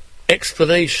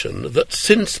explanation that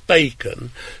since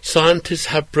Bacon, scientists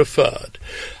have preferred.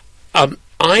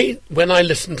 When I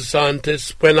listen to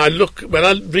scientists, when I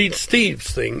read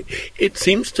Steve's thing, it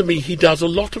seems to me he does a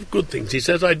lot of good things. He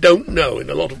says, I don't know in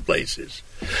a lot of places.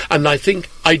 And I think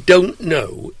I don't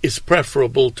know is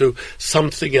preferable to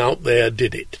something out there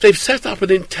did it. They've set up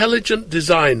an intelligent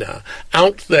designer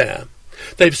out there.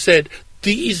 They've said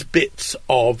these bits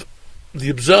of the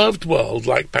observed world,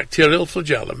 like bacterial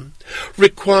flagellum,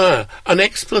 require an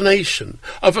explanation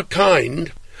of a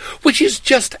kind which is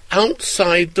just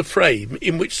outside the frame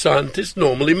in which scientists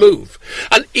normally move.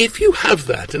 And if you have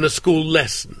that in a school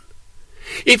lesson,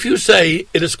 if you say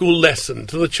in a school lesson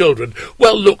to the children,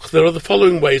 well, look, there are the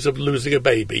following ways of losing a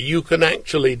baby. You can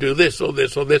actually do this or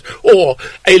this or this, or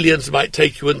aliens might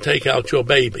take you and take out your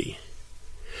baby.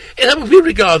 And that would be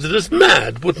regarded as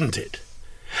mad, wouldn't it?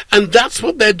 And that's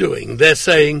what they're doing. They're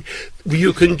saying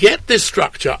you can get this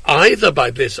structure either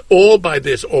by this, or by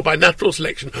natural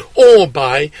selection, or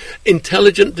by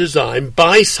intelligent design,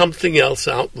 by something else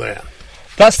out there.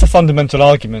 That's the fundamental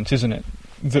argument, isn't it?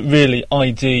 That really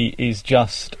ID is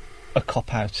just a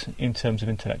cop-out in terms of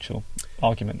intellectual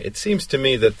argument. It seems to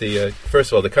me that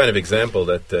first of all, the kind of example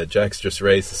that Jack's just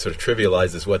raised sort of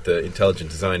trivializes what the intelligent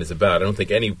design is about. I don't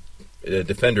think any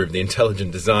defender of the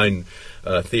intelligent design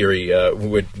theory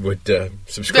would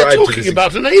subscribe They're to this. talking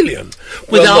about an alien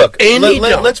without any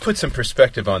doubt. Let's put some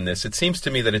perspective on this. It seems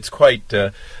to me that it's quite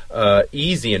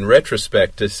easy in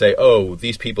retrospect to say, oh,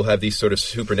 these people have these sort of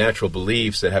supernatural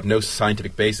beliefs that have no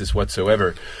scientific basis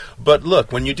whatsoever. But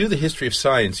look, when you do the history of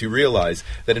science, you realize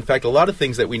that, in fact, a lot of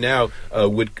things that we now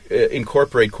would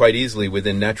incorporate quite easily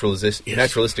within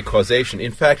naturalistic causation,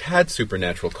 in fact, had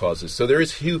supernatural causes. So there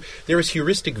is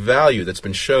heuristic value that's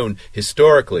been shown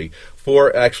historically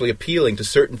for actually appealing to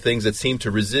certain things that seem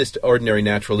to resist ordinary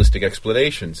naturalistic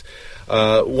explanations.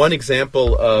 One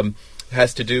example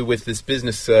has to do with this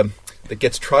business that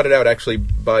gets trotted out actually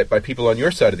by people on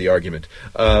your side of the argument,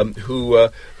 who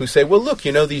say, well, look,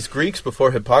 these Greeks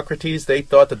before Hippocrates, they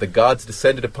thought that the gods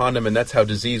descended upon them, and that's how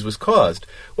disease was caused.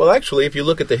 Well, actually, if you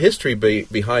look at the history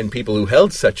behind people who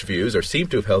held such views, or seem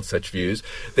to have held such views,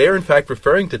 they are in fact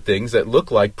referring to things that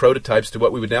look like prototypes to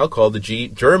what we would now call the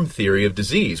germ theory of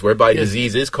disease, whereby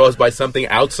disease is caused by something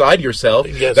outside yourself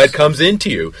that comes into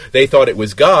you. They thought it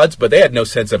was gods, but they had no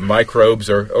sense of microbes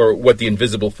or what the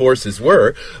invisible forces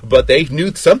were, but they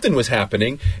knew something was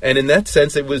happening, and in that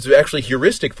sense it was actually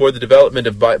heuristic for the development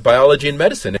of biology and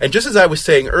medicine. And just as I was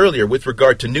saying earlier with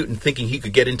regard to Newton thinking he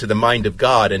could get into the mind of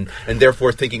God and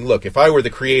therefore thinking, look, if I were the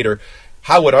creator,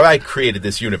 how would I created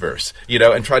this universe,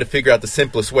 and try to figure out the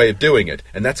simplest way of doing it.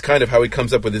 And that's kind of how he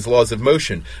comes up with his laws of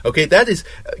motion. Okay, that is,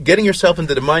 getting yourself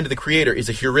into the mind of the creator is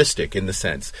a heuristic in the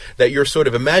sense that you're sort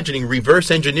of imagining reverse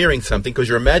engineering something because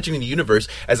you're imagining the universe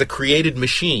as a created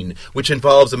machine, which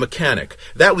involves a mechanic.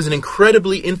 That was an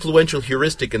incredibly influential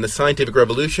heuristic in the scientific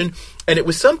revolution, and it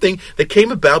was something that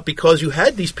came about because you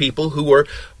had these people who were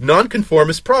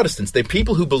nonconformist Protestants. They're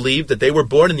people who believed that they were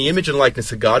born in the image and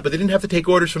likeness of God, but they didn't have to take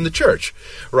orders from the church.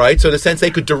 Right? So in a sense,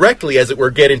 they could directly, as it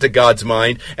were, get into God's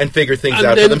mind and figure things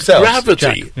out for themselves.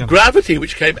 Gravity,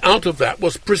 which came out of that,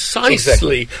 was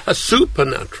precisely a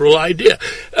supernatural idea.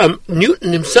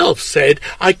 Newton himself said,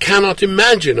 I cannot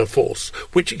imagine a force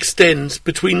which extends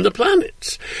between the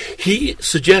planets. He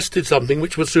suggested something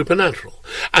which was supernatural.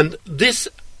 And this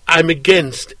I'm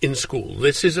against in school.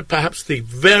 This is perhaps the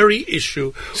very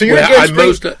issue so you're where I'm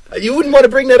most... You wouldn't want to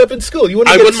bring that up in school. You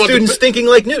wouldn't get students thinking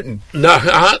like Newton. No,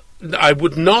 I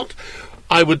would not.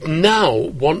 I would now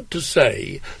want to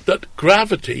say that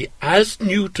gravity, as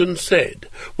Newton said,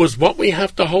 was what we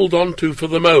have to hold on to for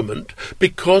the moment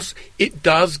because it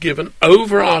does give an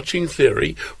overarching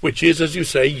theory which is, as you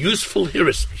say, useful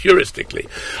heuristically.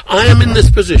 I am in this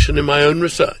position in my own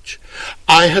research.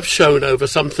 I have shown over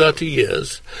some 30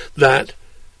 years that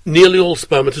nearly all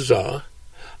spermatozoa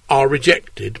are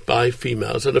rejected by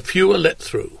females and a few are let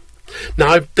through. Now,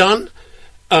 I've done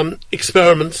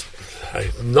experiments,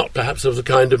 not perhaps of the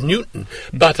kind of Newton,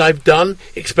 but I've done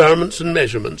experiments and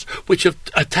measurements which have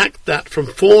attacked that from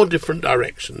 4 different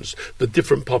directions, the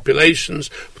different populations,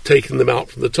 taking them out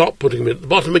from the top, putting them at the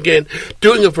bottom again,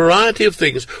 doing a variety of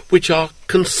things which are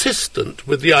consistent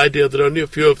with the idea that only a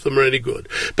few of them are any good.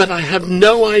 But I have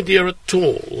no idea at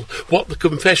all what the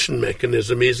confession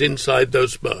mechanism is inside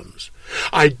those sperms.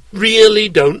 I really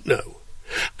don't know.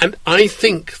 And I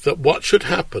think that what should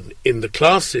happen in the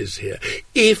classes here,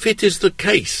 if it is the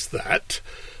case that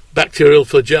bacterial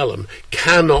flagellum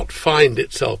cannot find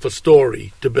itself a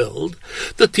story to build,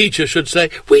 the teacher should say,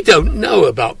 we don't know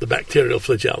about the bacterial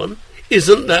flagellum.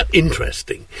 Isn't that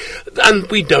interesting? And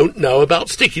we don't know about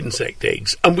stick insect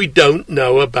eggs, and we don't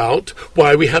know about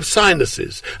why we have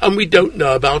sinuses, and we don't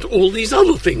know about all these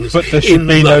other things. But there should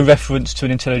be no reference to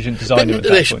an intelligent designer at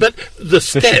that point. But the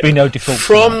step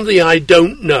from the I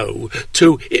don't know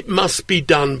to it must be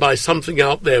done by something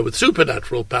out there with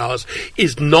supernatural powers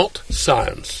is not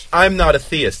science. I'm not a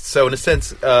theist, so in a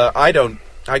sense,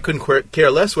 I couldn't care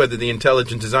less whether the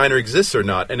intelligent designer exists or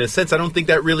not. In a sense, I don't think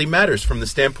that really matters from the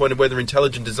standpoint of whether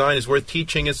intelligent design is worth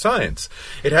teaching as science.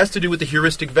 It has to do with the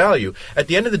heuristic value. At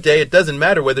the end of the day, it doesn't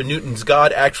matter whether Newton's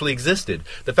God actually existed.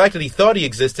 The fact that he thought he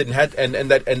existed and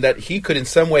that he could in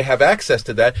some way have access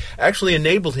to that actually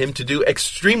enabled him to do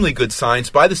extremely good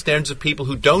science by the standards of people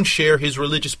who don't share his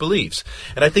religious beliefs.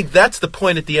 And I think that's the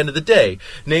point at the end of the day,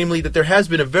 namely that there has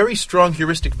been a very strong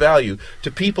heuristic value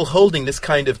to people holding this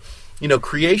kind of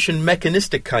creation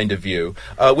mechanistic kind of view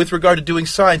with regard to doing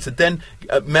science that then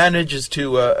manages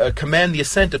to command the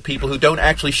assent of people who don't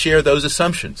actually share those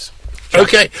assumptions.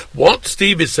 Okay, what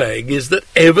Steve is saying is that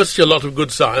ever so a lot of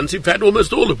good science, in fact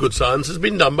almost all of good science, has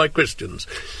been done by Christians.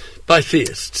 By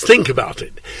theists. Think about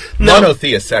it. Now,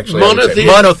 monotheists, actually.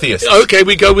 Monotheists. Okay,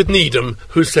 we go with Needham,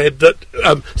 who said that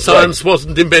science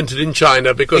wasn't invented in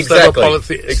China because they were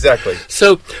polytheists. Exactly.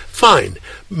 So, fine.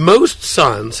 Most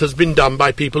science has been done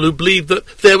by people who believe that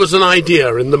there was an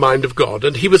idea in the mind of God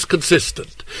and he was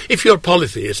consistent. If you're a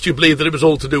polytheist, you believe that it was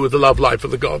all to do with the love life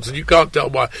of the gods and you can't tell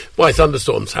why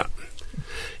thunderstorms happen.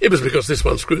 It was because this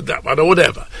one screwed that one or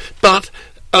whatever. But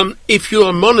if you're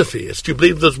a monotheist, you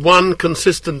believe there's one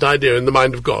consistent idea in the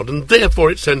mind of God, and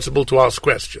therefore it's sensible to ask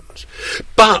questions.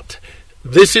 But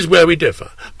this is where we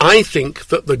differ. I think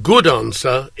that the good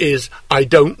answer is, I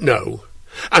don't know.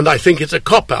 And I think it's a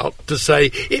cop-out to say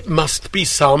it must be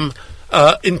some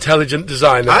intelligent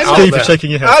designer out Steve, there. you're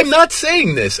shaking your head. I'm not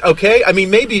saying this, okay? I mean,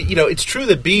 maybe, it's true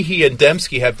that Behe and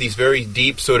Dembski have these very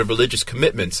deep sort of religious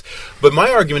commitments, but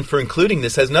my argument for including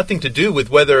this has nothing to do with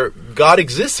whether God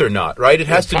exists or not, right? It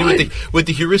has to do with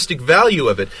the heuristic value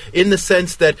of it, in the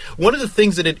sense that one of the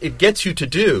things that it gets you to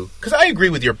do, because I agree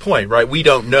with your point, right? We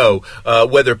don't know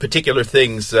whether particular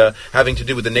things having to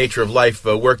do with the nature of life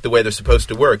work the way they're supposed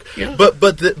to work. Yeah. But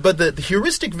the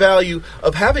heuristic value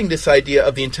of having this idea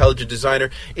of the intelligent designer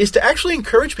is to actually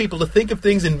encourage people to think of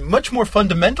things in much more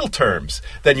fundamental terms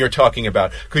than you're talking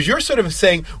about. Because you're sort of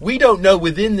saying, we don't know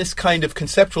within this kind of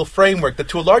conceptual framework that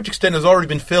to a large extent has already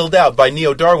been filled out by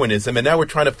neo-Darwinism, and now we're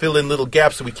trying to fill in little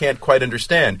gaps that we can't quite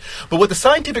understand. But what the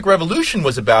scientific revolution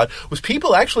was about was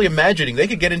people actually imagining they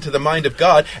could get into the mind of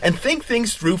God and think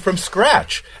things through from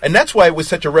scratch. And that's why it was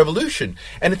such a revolution.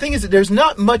 And the thing is that there's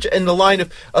not much in the line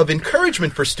of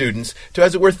encouragement for students to,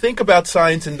 as it were, think about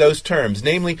science in those terms,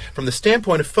 namely from the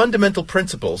standpoint of fundamental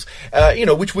principles,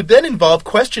 which would then involve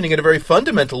questioning in a very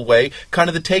fundamental way kind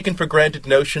of the taken-for-granted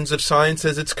notions of science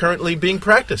as it's currently being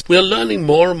practiced. We're learning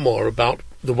more and more about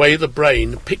the way the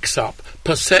brain picks up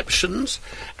perceptions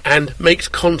and makes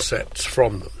concepts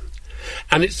from them.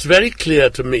 And it's very clear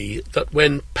to me that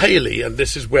when Paley, and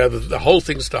this is where the whole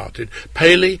thing started,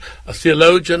 Paley, a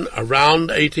theologian around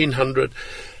 1800,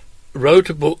 wrote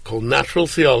a book called Natural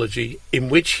Theology, in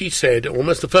which he said,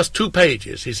 almost the first 2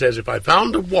 pages, he says, if I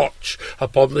found a watch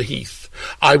upon the heath,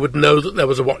 I would know that there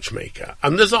was a watchmaker.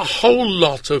 And there's a whole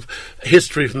lot of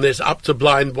history from this, up to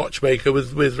Blind Watchmaker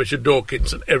with Richard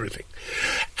Dawkins and everything.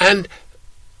 And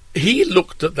he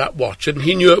looked at that watch and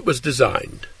he knew it was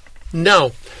designed.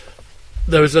 Now,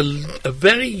 there is a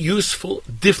very useful,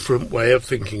 different way of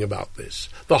thinking about this,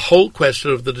 the whole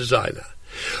question of the designer.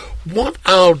 What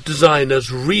our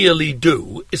designers really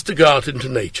do is to go out into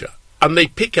nature, and they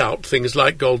pick out things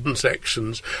like golden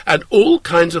sections and all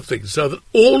kinds of things, so that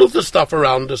all of the stuff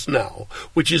around us now,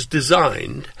 which is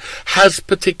designed, has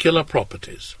particular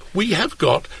properties. We have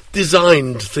got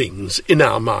designed things in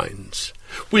our minds.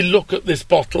 We look at this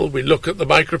bottle, we look at the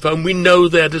microphone, we know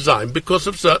they're designed because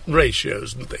of certain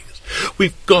ratios and things.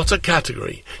 We've got a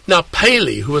category. Now,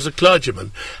 Paley, who was a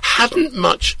clergyman, hadn't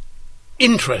much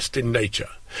interest in nature,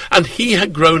 and he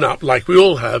had grown up, like we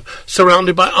all have,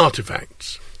 surrounded by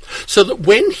artifacts. So that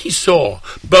when he saw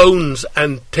bones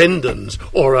and tendons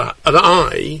or an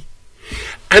eye,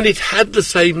 and it had the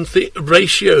same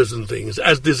ratios and things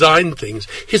as designed things,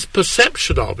 his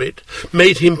perception of it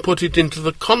made him put it into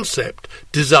the concept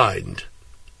designed.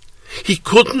 He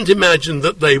couldn't imagine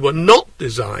that they were not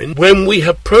designed. When we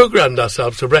have programmed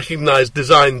ourselves to recognize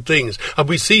designed things, and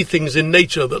we see things in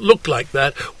nature that look like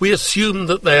that, we assume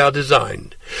that they are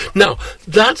designed. Now,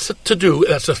 that's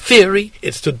a theory.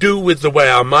 It's to do with the way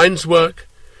our minds work.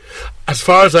 As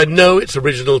far as I know, it's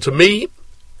original to me,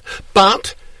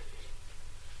 but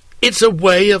it's a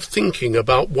way of thinking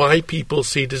about why people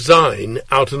see design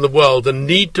out in the world and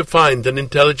need to find an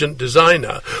intelligent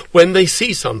designer when they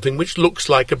see something which looks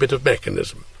like a bit of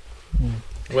mechanism.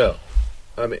 Well,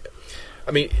 I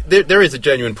mean, there is a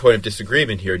genuine point of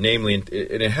disagreement here, namely, and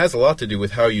it has a lot to do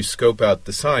with how you scope out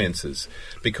the sciences.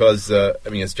 Because,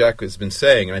 as Jack has been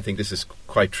saying, and I think this is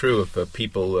quite true of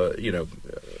people,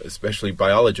 especially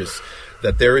biologists,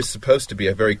 that there is supposed to be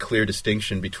a very clear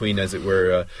distinction between, as it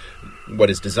were, what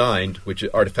is designed, which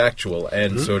is artifactual,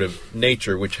 and sort of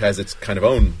nature, which has its kind of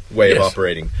own way of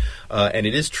operating. And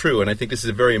it is true, and I think this is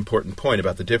a very important point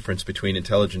about the difference between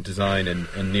intelligent design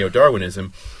and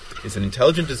neo-Darwinism, is that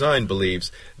intelligent design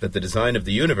believes that the design of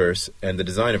the universe and the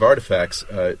design of artifacts,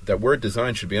 that word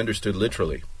design should be understood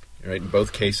literally, right, in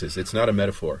both cases. It's not a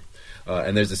metaphor.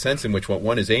 And there's a sense in which what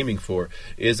one is aiming for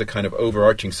is a kind of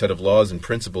overarching set of laws and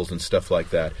principles and stuff like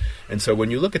that. And so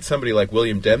when you look at somebody like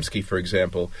William Dembski, for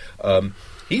example,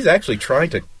 he's actually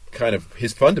trying to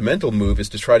his fundamental move is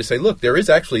to try to say, look, there is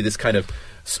actually this kind of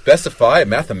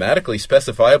mathematically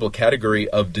specifiable category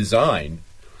of design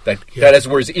that as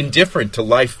it were, is indifferent to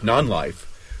life, non-life.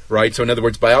 Right, so in other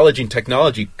words, biology and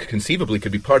technology conceivably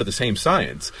could be part of the same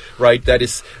science, right? That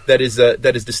is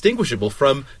distinguishable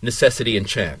from necessity and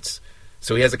chance.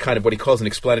 So he has a kind of what he calls an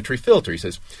explanatory filter. He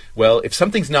says, well, if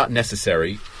something's not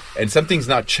necessary and something's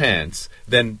not chance,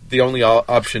 then the only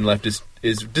option left is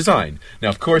design. Now,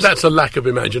 of course, that's a lack of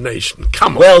imagination.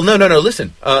 Come on. Well, no.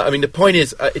 Listen, the point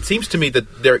is, it seems to me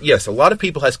that a lot of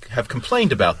people have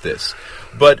complained about this.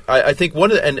 But I think one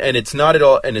of the, and it's not at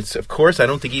all, and it's, of course, I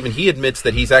don't think even he admits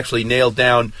that he's actually nailed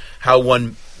down how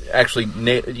one actually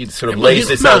lays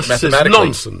this out mathematically.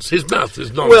 His math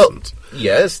is nonsense. Well,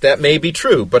 yes, that may be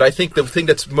true, but I think the thing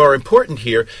that's more important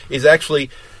here is actually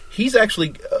he's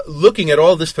actually looking at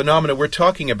all this phenomena we're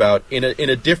talking about in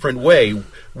a different way,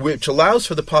 which allows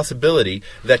for the possibility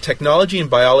that technology and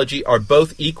biology are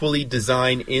both equally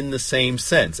designed in the same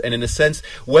sense. And in a sense,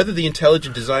 whether the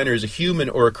intelligent designer is a human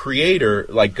or a creator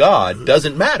like God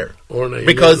doesn't matter.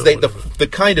 Because the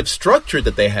kind of structure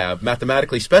that they have,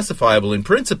 mathematically specifiable in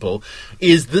principle,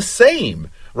 is the same.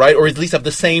 Right, or at least of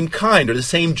the same kind, or the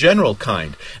same general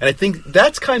kind. And I think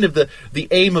that's kind of the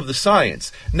aim of the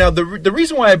science. Now, the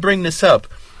reason why I bring this up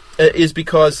is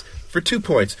because, for 2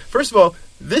 points. First of all,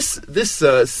 this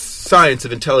science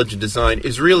of intelligent design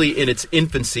is really in its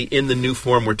infancy in the new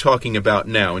form we're talking about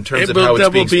now, in terms of how it's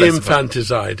being specified. There will be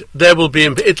infanticide. There will be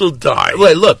it'll die.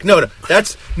 Well, look,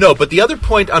 but the other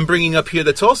point I'm bringing up here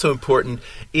that's also important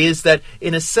is that,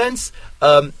 in a sense,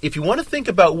 if you want to think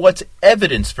about what's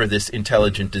evidence for this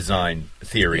intelligent design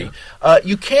theory,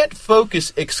 you can't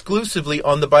focus exclusively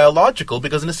on the biological,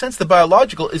 because in a sense the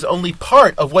biological is only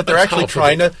part of what they're actually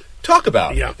trying to talk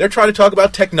about. Yeah. They're trying to talk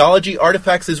about technology,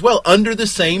 artifacts as well, under the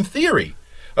same theory.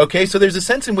 Okay, so there's a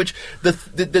sense in which the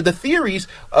theories,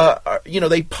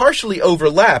 they partially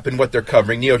overlap in what they're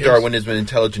covering, neo-Darwinism and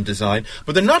intelligent design,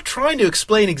 but they're not trying to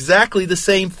explain exactly the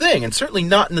same thing, and certainly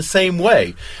not in the same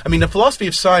way. I mean, in philosophy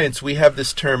of science, we have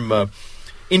this term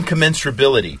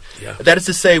incommensurability. Yeah. That is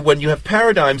to say, when you have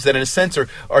paradigms that in a sense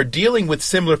are dealing with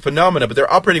similar phenomena, but they're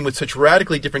operating with such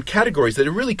radically different categories that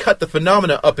it really cut the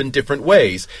phenomena up in different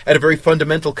ways at a very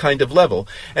fundamental kind of level.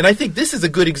 And I think this is a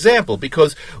good example,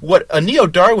 because what a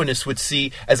neo-Darwinist would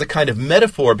see as a kind of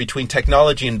metaphor between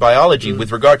technology and biology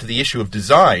with regard to the issue of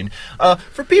design,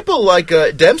 for people like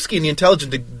Dembski and the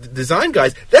intelligent design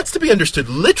guys, that's to be understood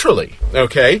literally,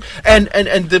 okay? And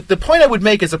the point I would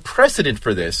make as a precedent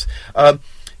for this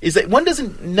is that one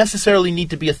doesn't necessarily need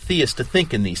to be a theist to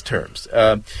think in these terms.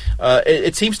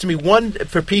 It seems to me,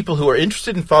 for people who are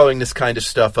interested in following this kind of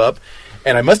stuff up,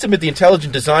 and I must admit the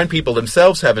intelligent design people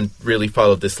themselves haven't really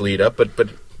followed this lead up, but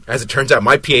as it turns out,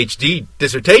 my PhD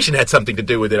dissertation had something to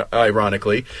do with it,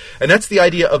 ironically, and that's the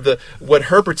idea of what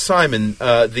Herbert Simon,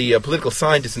 the political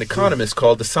scientist and economist,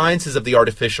 called the sciences of the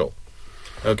artificial.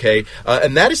 Okay,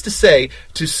 and that is to say,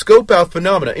 to scope out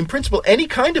phenomena, in principle, any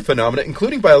kind of phenomena,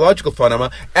 including biological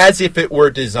phenomena, as if it were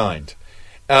designed.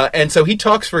 And so he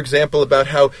talks, for example, about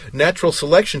how natural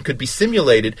selection could be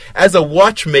simulated as a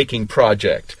watchmaking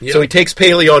project. Yeah. So he takes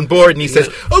Paley on board and he says,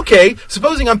 okay,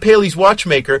 supposing I'm Paley's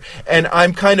watchmaker, and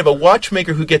I'm kind of a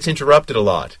watchmaker who gets interrupted a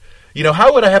lot.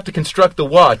 How would I have to construct the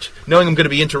watch knowing I'm going to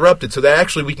be interrupted so that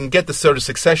actually we can get the sort of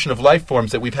succession of life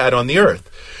forms that we've had on the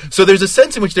Earth? So there's a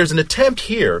sense in which there's an attempt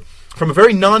here, from a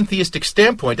very non-theistic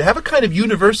standpoint, to have a kind of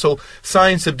universal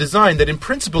science of design that in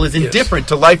principle is indifferent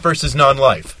to life versus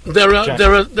non-life. There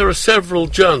are several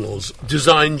journals,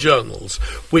 design journals,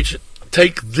 which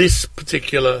take this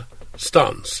particular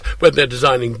stance, whether they're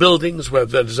designing buildings, whether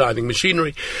they're designing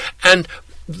machinery, and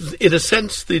in a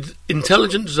sense, the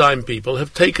intelligent design people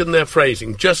have taken their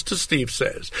phrasing, just as Steve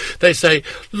says. They say,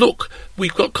 look,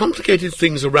 we've got complicated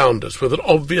things around us with an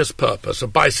obvious purpose, a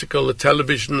bicycle, a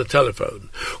television, a telephone.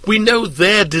 We know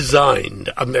they're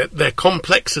designed, and their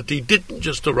complexity didn't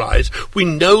just arise. We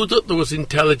know that there was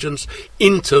intelligence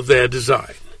into their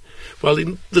design. Well,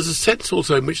 there's a sense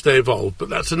also in which they evolved, but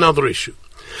that's another issue.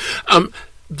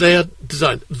 They are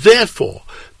designed. Therefore,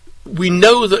 we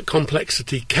know that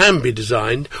complexity can be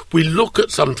designed. We look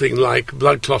at something like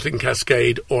blood clotting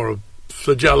cascade or a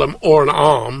flagellum or an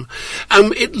arm,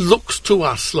 and it looks to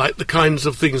us like the kinds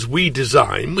of things we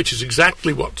design, which is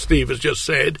exactly what Steve has just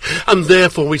said, and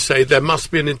therefore we say there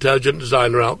must be an intelligent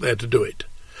designer out there to do it.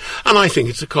 And I think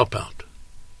it's a cop-out.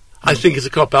 I think it's a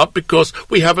cop-out because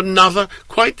we have another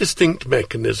quite distinct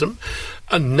mechanism,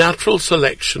 a natural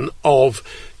selection of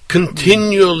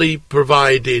continually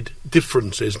provided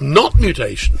differences, not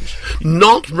mutations,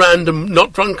 not random,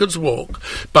 not drunkard's walk,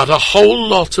 but a whole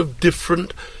lot of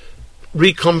different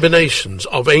recombinations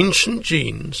of ancient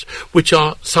genes, which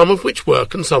are, some of which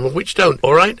work and some of which don't.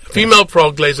 All right? A female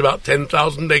frog lays about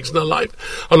 10,000 eggs in her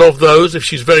life, and of those, if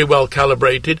she's very well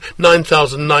calibrated,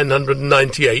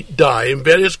 9,998 die in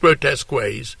various grotesque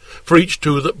ways for each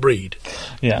 2 that breed.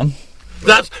 Yeah.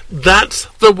 That's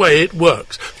the way it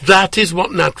works. That is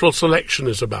what natural selection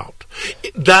is about.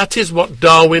 That is what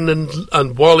Darwin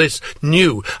and Wallace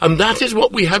knew. And that is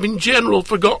what we have in general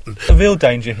forgotten. The real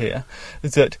danger here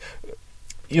is that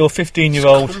your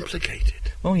 15-year-old... It's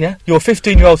complicated. Oh, yeah. Your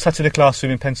 15-year-old sat in a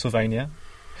classroom in Pennsylvania.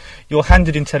 You're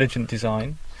handed intelligent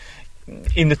design.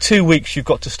 In the 2 weeks you've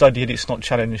got to study it, it's not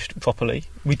challenged properly.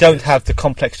 We don't have the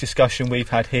complex discussion we've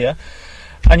had here.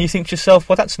 And you think to yourself,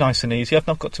 well, that's nice and easy. I've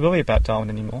not got to worry about Darwin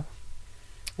anymore.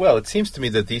 Well, it seems to me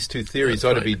that these two theories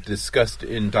That's ought to be discussed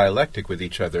in dialectic with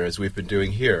each other, as we've been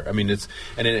doing here. I mean, it's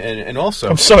and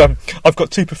also. I'm sorry, I've got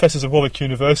two professors of Warwick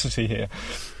University here.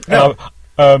 No.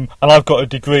 And I've got a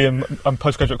degree and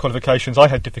postgraduate qualifications. I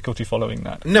had difficulty following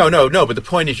that. No. But the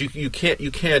point is, you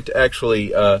can't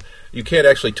actually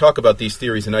talk about these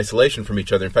theories in isolation from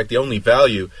each other. In fact, the only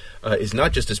value is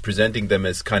not just as presenting them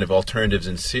as kind of alternatives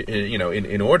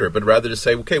in order, but rather to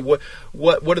say, okay, what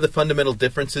are the fundamental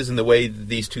differences in the way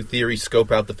these two theories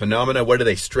scope out the phenomena? What are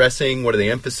they stressing? What are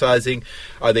they emphasizing?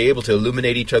 Are they able to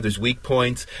illuminate each other's weak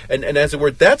points? And as it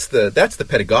were, that's the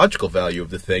pedagogical value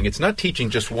of the thing. It's not teaching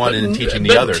just one and then teaching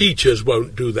the other. Teachers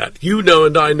won't do that. You know,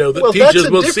 and I know that Well, teachers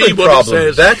will see what problem. it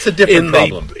says. That's a different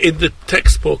problem. In the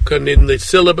textbook and in the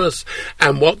syllabus,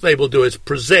 and what they will do is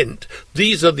present.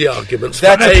 These are the arguments for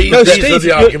A. No, these Steve, are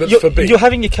the arguments for B. You're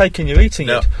having your cake and you're eating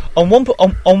it. On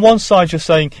one side, you're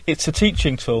saying it's a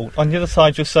teaching tool. On the other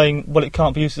side, you're saying, well, it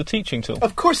can't be used as a teaching tool.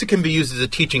 Of course, it can be used as a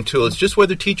teaching tool. It's just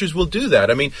whether teachers will do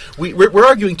that. I mean, we're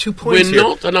arguing 2 points here. We're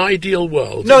not an ideal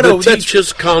world. No,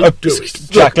 teachers can't do it.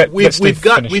 Jack,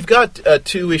 we've got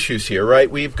two issues here,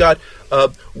 right? We've got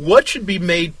what should be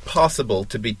made possible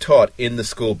to be taught in the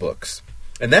school books.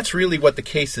 And that's really what the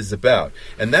case is about.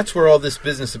 And that's where all this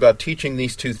business about teaching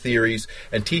these two theories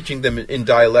and teaching them in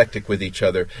dialectic with each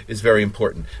other is very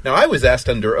important. Now, I was asked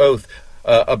under oath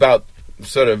about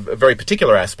sort of a very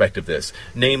particular aspect of this,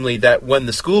 namely that when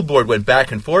the school board went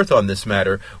back and forth on this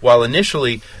matter, while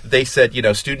initially they said,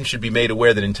 students should be made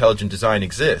aware that intelligent design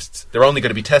exists, they're only going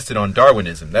to be tested on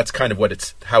Darwinism. That's kind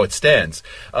of how it stands.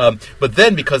 But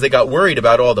then, because they got worried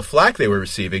about all the flack they were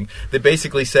receiving, they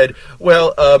basically said,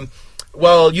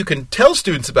 well, you can tell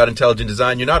students about intelligent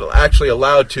design. You're not actually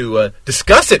allowed to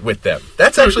discuss it with them.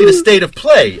 That's actually the state of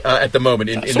play at the moment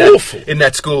in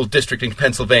that school district in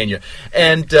Pennsylvania.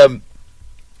 And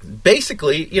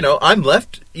basically, I'm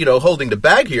left, holding the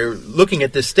bag here, looking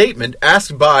at this statement,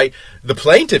 asked by the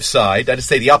plaintiff side, that is,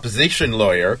 say, the opposition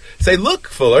lawyer, say, look,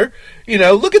 Fuller,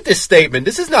 look at this statement.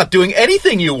 This is not doing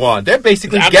anything you want. They're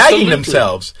basically gagging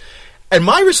themselves. And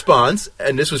my response,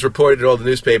 and this was reported in all the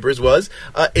newspapers, was,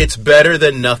 it's better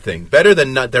than nothing. Better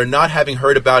than they're not having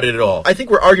heard about it at all. I think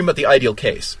we're arguing about the ideal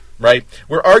case, right?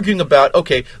 We're arguing about,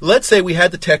 okay, let's say we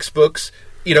had the textbooks,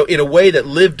 in a way that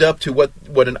lived up to what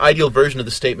an ideal version of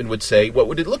the statement would say. What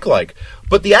would it look like?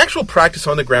 But the actual practice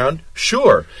on the ground,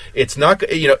 sure, it's not,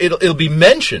 it'll be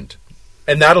mentioned,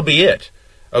 and that'll be it.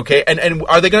 Okay, and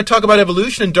are they going to talk about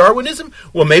evolution and Darwinism?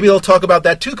 Well, maybe they'll talk about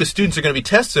that too, because students are going to be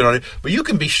tested on it. But you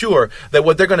can be sure that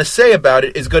what they're going to say about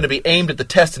it is going to be aimed at the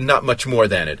test and not much more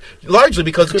than it. Largely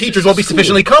because the teachers won't be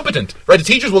sufficiently competent. Right? The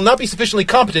teachers will not be sufficiently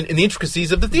competent in the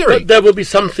intricacies of the theory. But there will be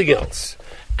something else.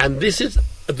 And this is,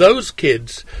 those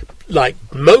kids, like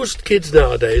most kids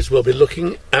nowadays, will be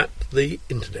looking at the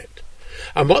internet.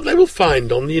 And what they will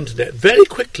find on the internet very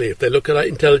quickly, if they look at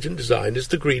intelligent design, is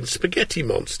the green spaghetti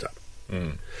monster.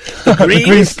 The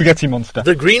green spaghetti monster.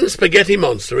 The green spaghetti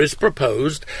monster is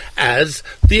proposed as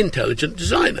the intelligent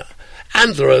designer.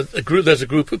 And there's a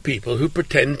group of people who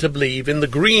pretend to believe in the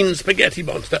green spaghetti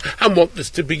monster and want this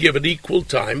to be given equal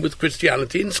time with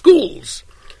Christianity in schools.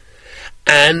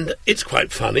 And it's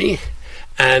quite funny.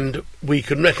 And we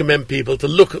can recommend people to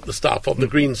look at the stuff on the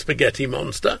green spaghetti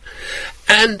monster.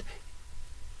 And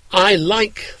I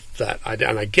like that idea,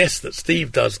 and I guess that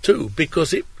Steve does too,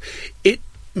 because it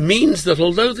means that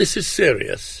although this is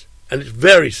serious, and it's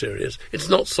very serious, it's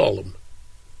not solemn.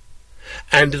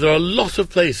 And there are a lot of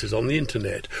places on the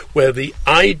internet where the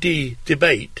ID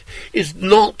debate is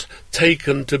not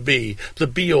taken to be the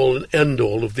be-all and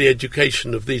end-all of the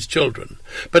education of these children,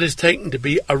 but is taken to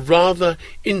be a rather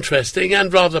interesting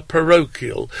and rather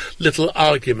parochial little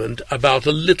argument about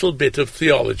a little bit of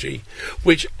theology,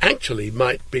 which actually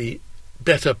might be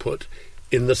better put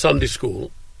in the Sunday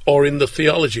school or in the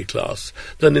theology class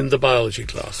than in the biology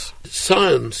class.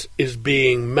 Science is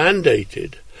being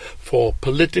mandated for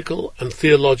political and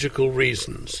theological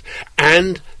reasons,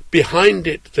 and behind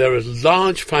it there are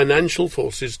large financial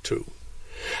forces too.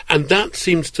 And that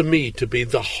seems to me to be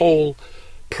the whole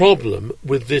problem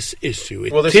with this issue.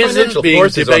 Well, there's financial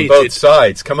forces on both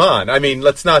sides. Come on. I mean,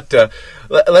 let's not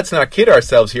kid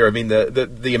ourselves here. I mean,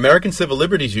 the American Civil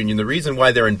Liberties Union, the reason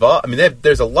why they're involved, I mean,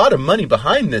 there's a lot of money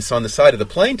behind this on the side of the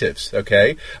plaintiffs,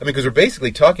 okay? I mean, because we're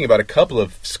basically talking about a couple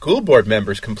of school board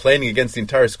members complaining against the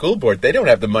entire school board. They don't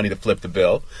have the money to flip the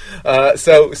bill.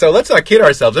 So let's not kid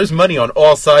ourselves. There's money on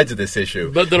all sides of this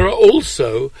issue. But there are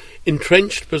also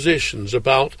entrenched positions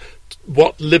about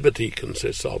what liberty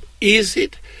consists of. Is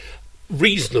it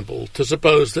reasonable to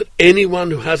suppose that anyone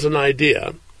who has an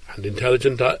idea, and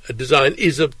intelligent design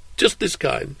is of just this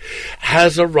kind,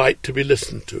 has a right to be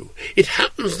listened to. It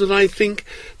happens that I think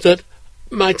that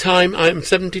my time, I'm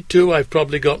 72, I've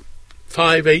probably got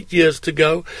 5-8 years to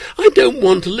go. I don't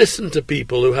want to listen to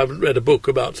people who haven't read a book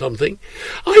about something.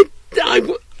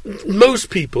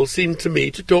 Most people seem to me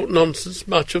to talk nonsense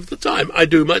much of the time. I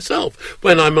do myself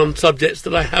when I'm on subjects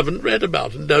that I haven't read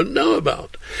about and don't know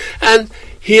about. And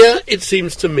here it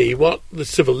seems to me what the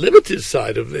civil liberties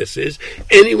side of this is,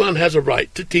 anyone has a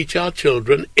right to teach our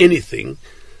children anything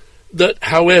that,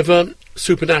 however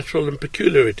supernatural and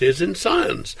peculiar it is in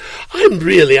science. I'm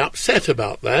really upset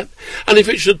about that. And if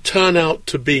it should turn out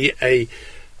to be a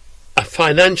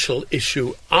financial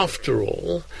issue after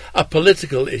all, a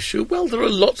political issue, well, there are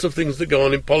lots of things that go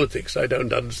on in politics I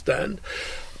don't understand.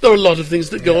 There are a lot of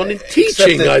things that go on in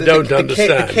teaching I don't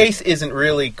understand. The case isn't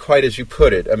really quite as you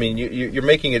put it. I mean, you're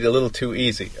making it a little too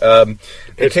easy.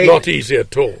 It's not easy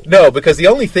at all. No, because the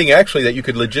only thing actually that you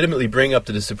could legitimately bring up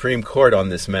to the Supreme Court on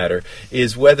this matter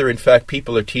is whether, in fact,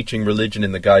 people are teaching religion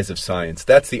in the guise of science.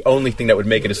 That's the only thing that would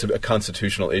make it a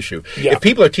constitutional issue. Yeah. If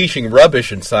people are teaching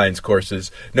rubbish in science courses,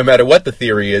 no matter what the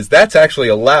theory is, that's actually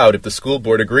allowed if the school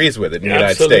board agrees with it in the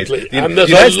United States. And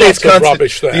there's a lot of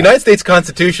rubbish there. The United States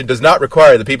Constitution does not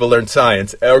require the people learn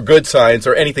science or good science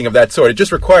or anything of that sort. It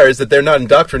just requires that they're not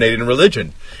indoctrinated in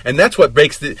religion. And that's what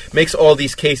makes all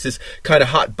these cases kind of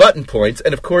hot button points.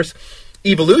 And of course,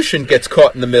 evolution gets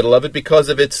caught in the middle of it because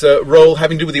of its role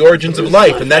having to do with the origins of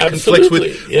life, and that conflicts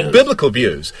with biblical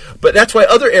views. But that's why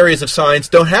other areas of science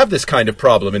don't have this kind of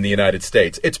problem in the United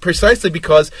States. It's precisely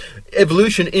because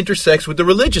evolution intersects with the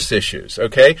religious issues,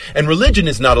 okay? And religion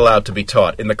is not allowed to be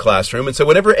taught in the classroom, and so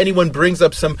whenever anyone brings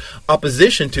up some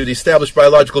opposition to the established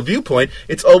biological viewpoint,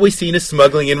 it's always seen as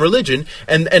smuggling in religion,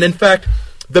 and in fact,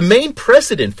 the main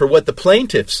precedent for what the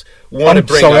plaintiffs want to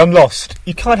bring up... I'm lost.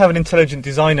 You can't have an intelligent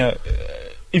designer...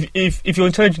 If your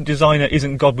intelligent designer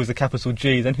isn't God with a capital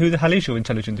G, then who the hell is your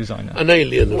intelligent designer? An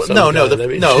alien of some kind.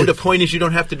 The point is you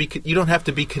don't have to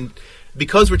be...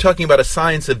 because we're talking about a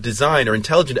science of design or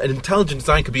intelligent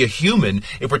design could be a human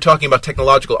if we're talking about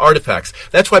technological artifacts.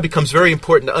 That's why it becomes very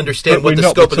important to understand what the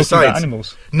scope of the science...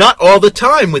 Animals. Not all the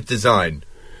time with design.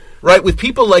 Right, with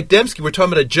people like Dembski, we're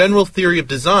talking about a general theory of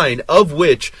design, of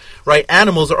which, right,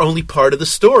 animals are only part of the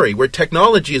story, where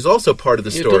technology is also part of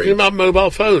the story. You're talking about mobile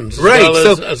phones, right?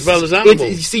 As well as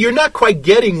animals. See, you're not quite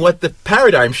getting what the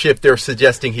paradigm shift they're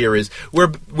suggesting here is,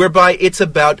 whereby it's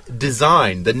about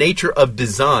design, the nature of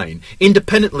design,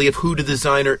 independently of who the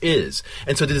designer is.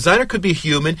 And so the designer could be a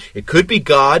human, it could be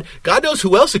God. God knows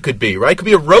who else it could be, right? It could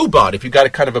be a robot if you've got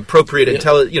a kind of appropriate,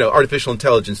 artificial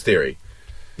intelligence theory.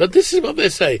 But this is what they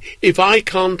say. If I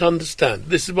can't understand,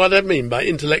 this is what I mean by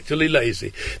intellectually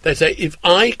lazy. They say, if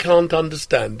I can't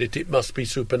understand it, it must be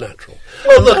supernatural.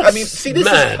 Well, and look, I mean, see, this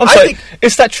mad. I think,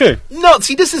 is that true? No,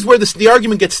 see, this is where the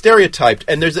argument gets stereotyped,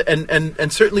 and there's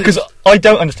and certainly because I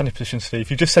don't understand your position,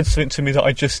 Steve. You just said something to me that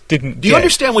I just didn't. Do you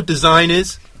understand what design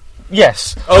is?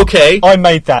 Yes. Okay. I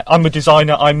made that. I'm a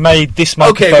designer. I made this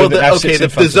microphone.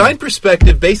 The design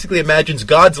perspective basically imagines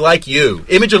God's like you,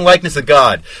 image and likeness of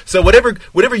God. So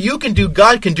whatever you can do,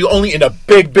 God can do, only in a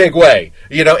big way.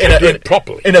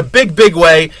 Properly. In a big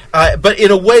way, but in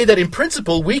a way that, in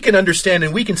principle, we can understand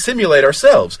and we can simulate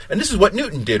ourselves. And this is what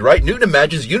Newton did, right? Newton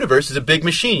imagines the universe as a big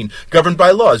machine governed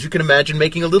by laws. You can imagine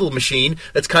making a little machine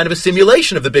that's kind of a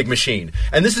simulation of the big machine.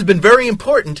 And this has been very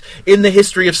important in the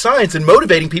history of science and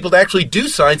motivating people to actually do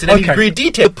science in any degree of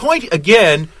detail. The point,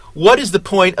 again, what is the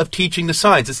point of teaching the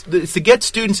science? It's to get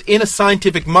students in a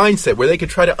scientific mindset where they can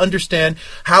try to understand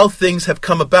how things have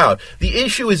come about. The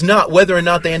issue is not whether or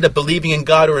not they end up believing in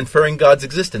God or inferring God's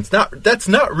existence. That's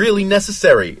not really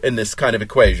necessary in this kind of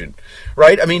equation,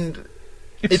 right? I mean...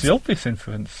 It's the obvious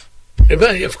inference.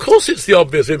 Of course it's the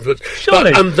obvious influence.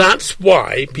 And that's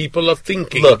why people are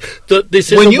thinking that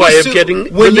this is a way of getting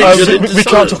religion into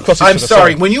science. I'm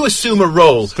sorry, when you assume a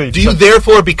role, do you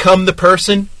therefore become the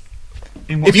person?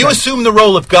 If you assume the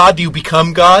role of God, do you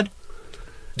become God?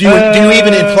 Do you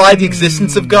even imply the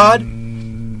existence of God?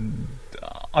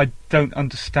 I don't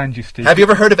understand you, Steve. Have you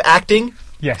ever heard of acting?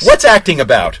 Yes. What's acting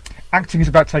about? Acting is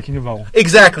about taking a role.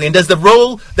 Exactly. And does the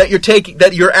role that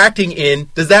you're acting in,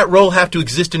 does that role have to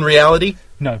exist in reality?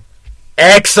 No.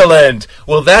 Excellent.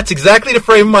 Well, that's exactly the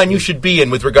frame of mind you should be in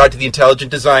with regard to the intelligent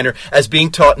designer as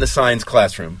being taught in the science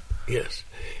classroom. Yes.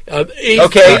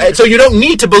 Okay, so you don't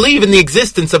need to believe in the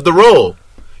existence of the role.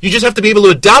 You just have to be able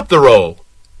to adopt the role.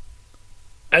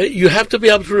 You have to be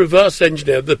able to reverse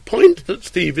engineer. The point that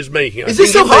Steve is making... Is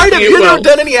this so hard? Have you never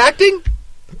done any acting?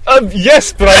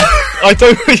 Yes, but I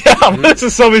don't... Yeah, that's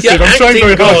a submission. I'm trying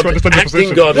very hard to understand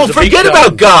your position. Well, forget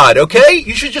about God, okay?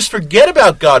 You should just forget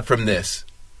about God from this.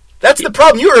 That's the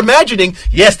problem. You're imagining,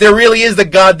 yes, there really is the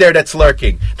God there that's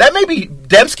lurking. That may be,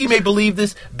 Dembski may believe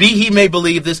this, Behe may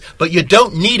believe this, but you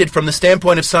don't need it from the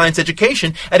standpoint of science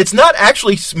education, and it's not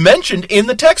actually mentioned in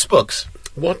the textbooks.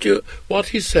 What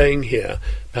he's saying here,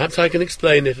 perhaps I can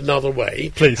explain it another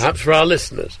way, please, perhaps for our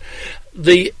listeners.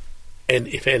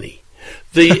 If any,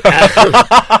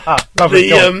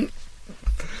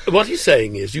 what he's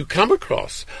saying is you come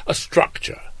across a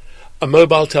structure, a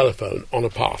mobile telephone on a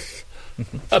path,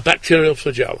 a bacterial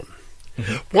flagellum.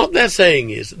 What they're saying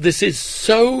is this is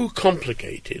so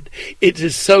complicated, it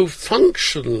is so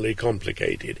functionally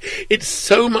complicated, it's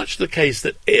so much the case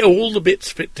that all the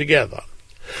bits fit together,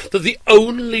 that the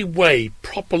only way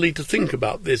properly to think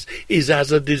about this is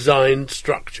as a designed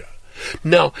structure.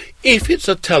 Now, if it's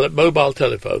a mobile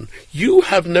telephone, you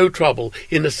have no trouble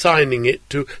in assigning it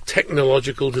to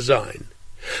technological design.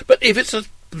 But if it's a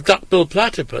duck-billed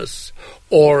platypus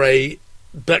or a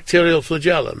bacterial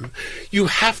flagellum, you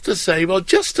have to say, well,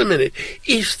 just a minute,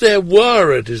 if there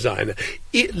were a designer,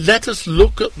 let us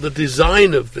look at the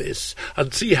design of this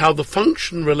and see how the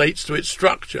function relates to its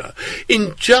structure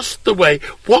in just the way,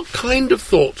 what kind of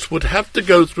thoughts would have to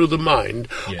go through the mind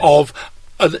of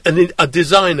a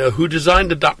designer who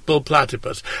designed a duck-billed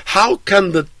platypus. How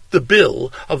can the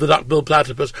bill of the duck-billed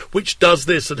platypus, which does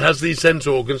this and has these sense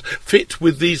organs, fit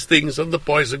with these things and the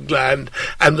poison gland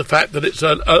and the fact that it's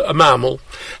a mammal?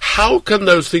 How can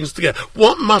those things together?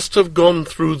 What must have gone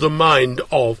through the mind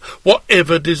of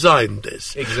whatever designed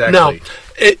this? Exactly. Now,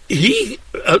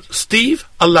 Steve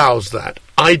allows that.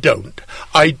 I don't.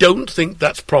 I don't think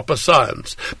that's proper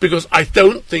science, because I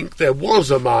don't think there was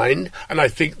a mind, and I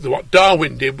think that what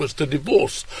Darwin did was to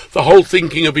divorce the whole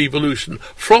thinking of evolution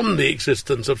from the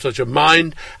existence of such a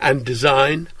mind and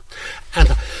design.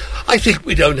 And I think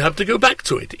we don't have to go back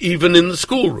to it, even in the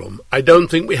schoolroom. I don't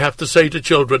think we have to say to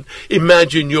children,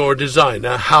 imagine you're a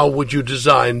designer, how would you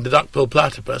design the duck-billed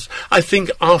platypus? I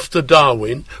think after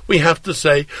Darwin, we have to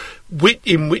say,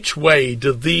 in which way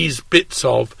do these bits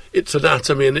of its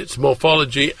anatomy and its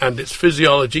morphology and its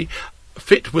physiology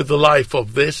fit with the life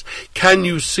of this? Can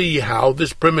you see how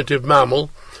this primitive mammal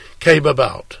came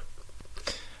about?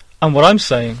 And what I'm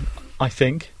saying, I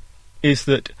think, is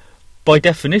that by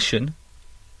definition,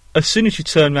 as soon as you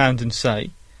turn around and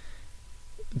say,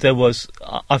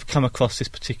 I've come across this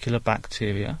particular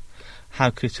bacteria, how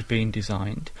could it have been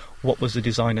designned? What was the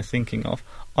designer thinking of?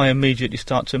 I immediately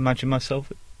start to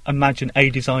imagine a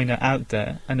designer out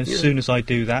there, and as soon as I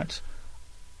do that,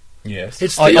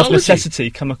 it's I of necessity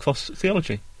come across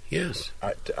theology. Yes.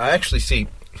 I actually see...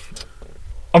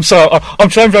 I'm sorry, I'm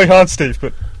trying very hard, Steve,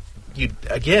 but...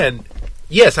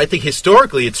 Yes, I think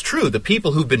historically it's true. The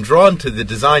people who've been drawn to the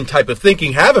design type of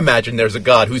thinking have imagined there's a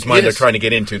God whose mind they're trying to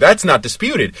get into. That's not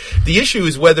disputed. The issue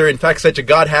is whether, in fact, such a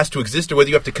God has to exist, or whether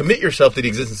you have to commit yourself to the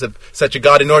existence of such a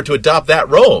God in order to adopt that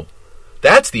role.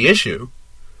 That's the issue.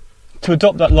 To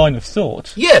adopt that line of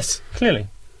thought? Yes. Clearly.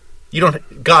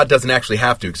 God doesn't actually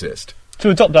have to exist. To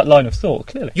adopt that line of thought,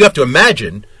 clearly. You have to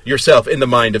imagine yourself in the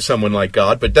mind of someone like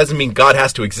God, but it doesn't mean God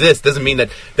has to exist. Doesn't mean that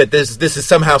this is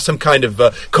somehow some kind of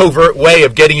covert way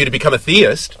of getting you to become a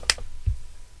theist.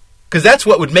 Because that's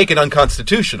what would make it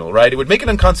unconstitutional, right? It would make it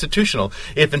unconstitutional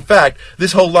if, in fact,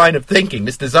 this whole line of thinking,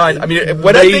 this design... I mean,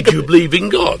 what made you believe in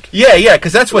God. Yeah,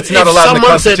 because that's what's not allowed in the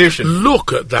Constitution. Said,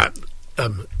 look at that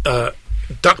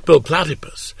duck-billed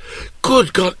platypus.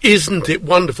 Good God, isn't it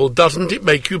wonderful? Doesn't it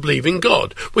make you believe in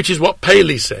God? Which is what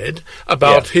Paley said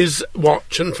about his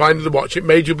watch and finding the watch. It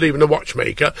made you believe in a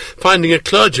watchmaker. Finding a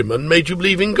clergyman made you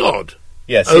believe in God.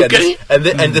 Yes. Okay. And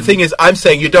the thing is, I'm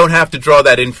saying you don't have to draw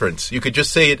that inference. You could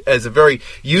just say it as a very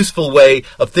useful way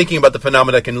of thinking about the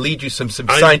phenomena that can lead you some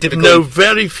scientific... I know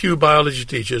very few biology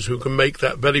teachers who can make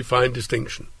that very fine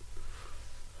distinction.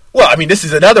 Well, I mean, this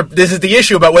is the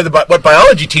issue about what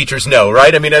biology teachers know,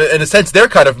 right? I mean, in a sense, they're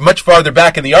kind of much farther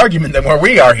back in the argument than where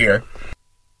we are here.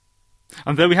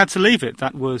 And there we had to leave it.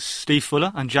 That was Steve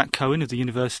Fuller and Jack Cohen of the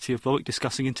University of Warwick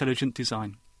discussing intelligent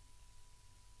design.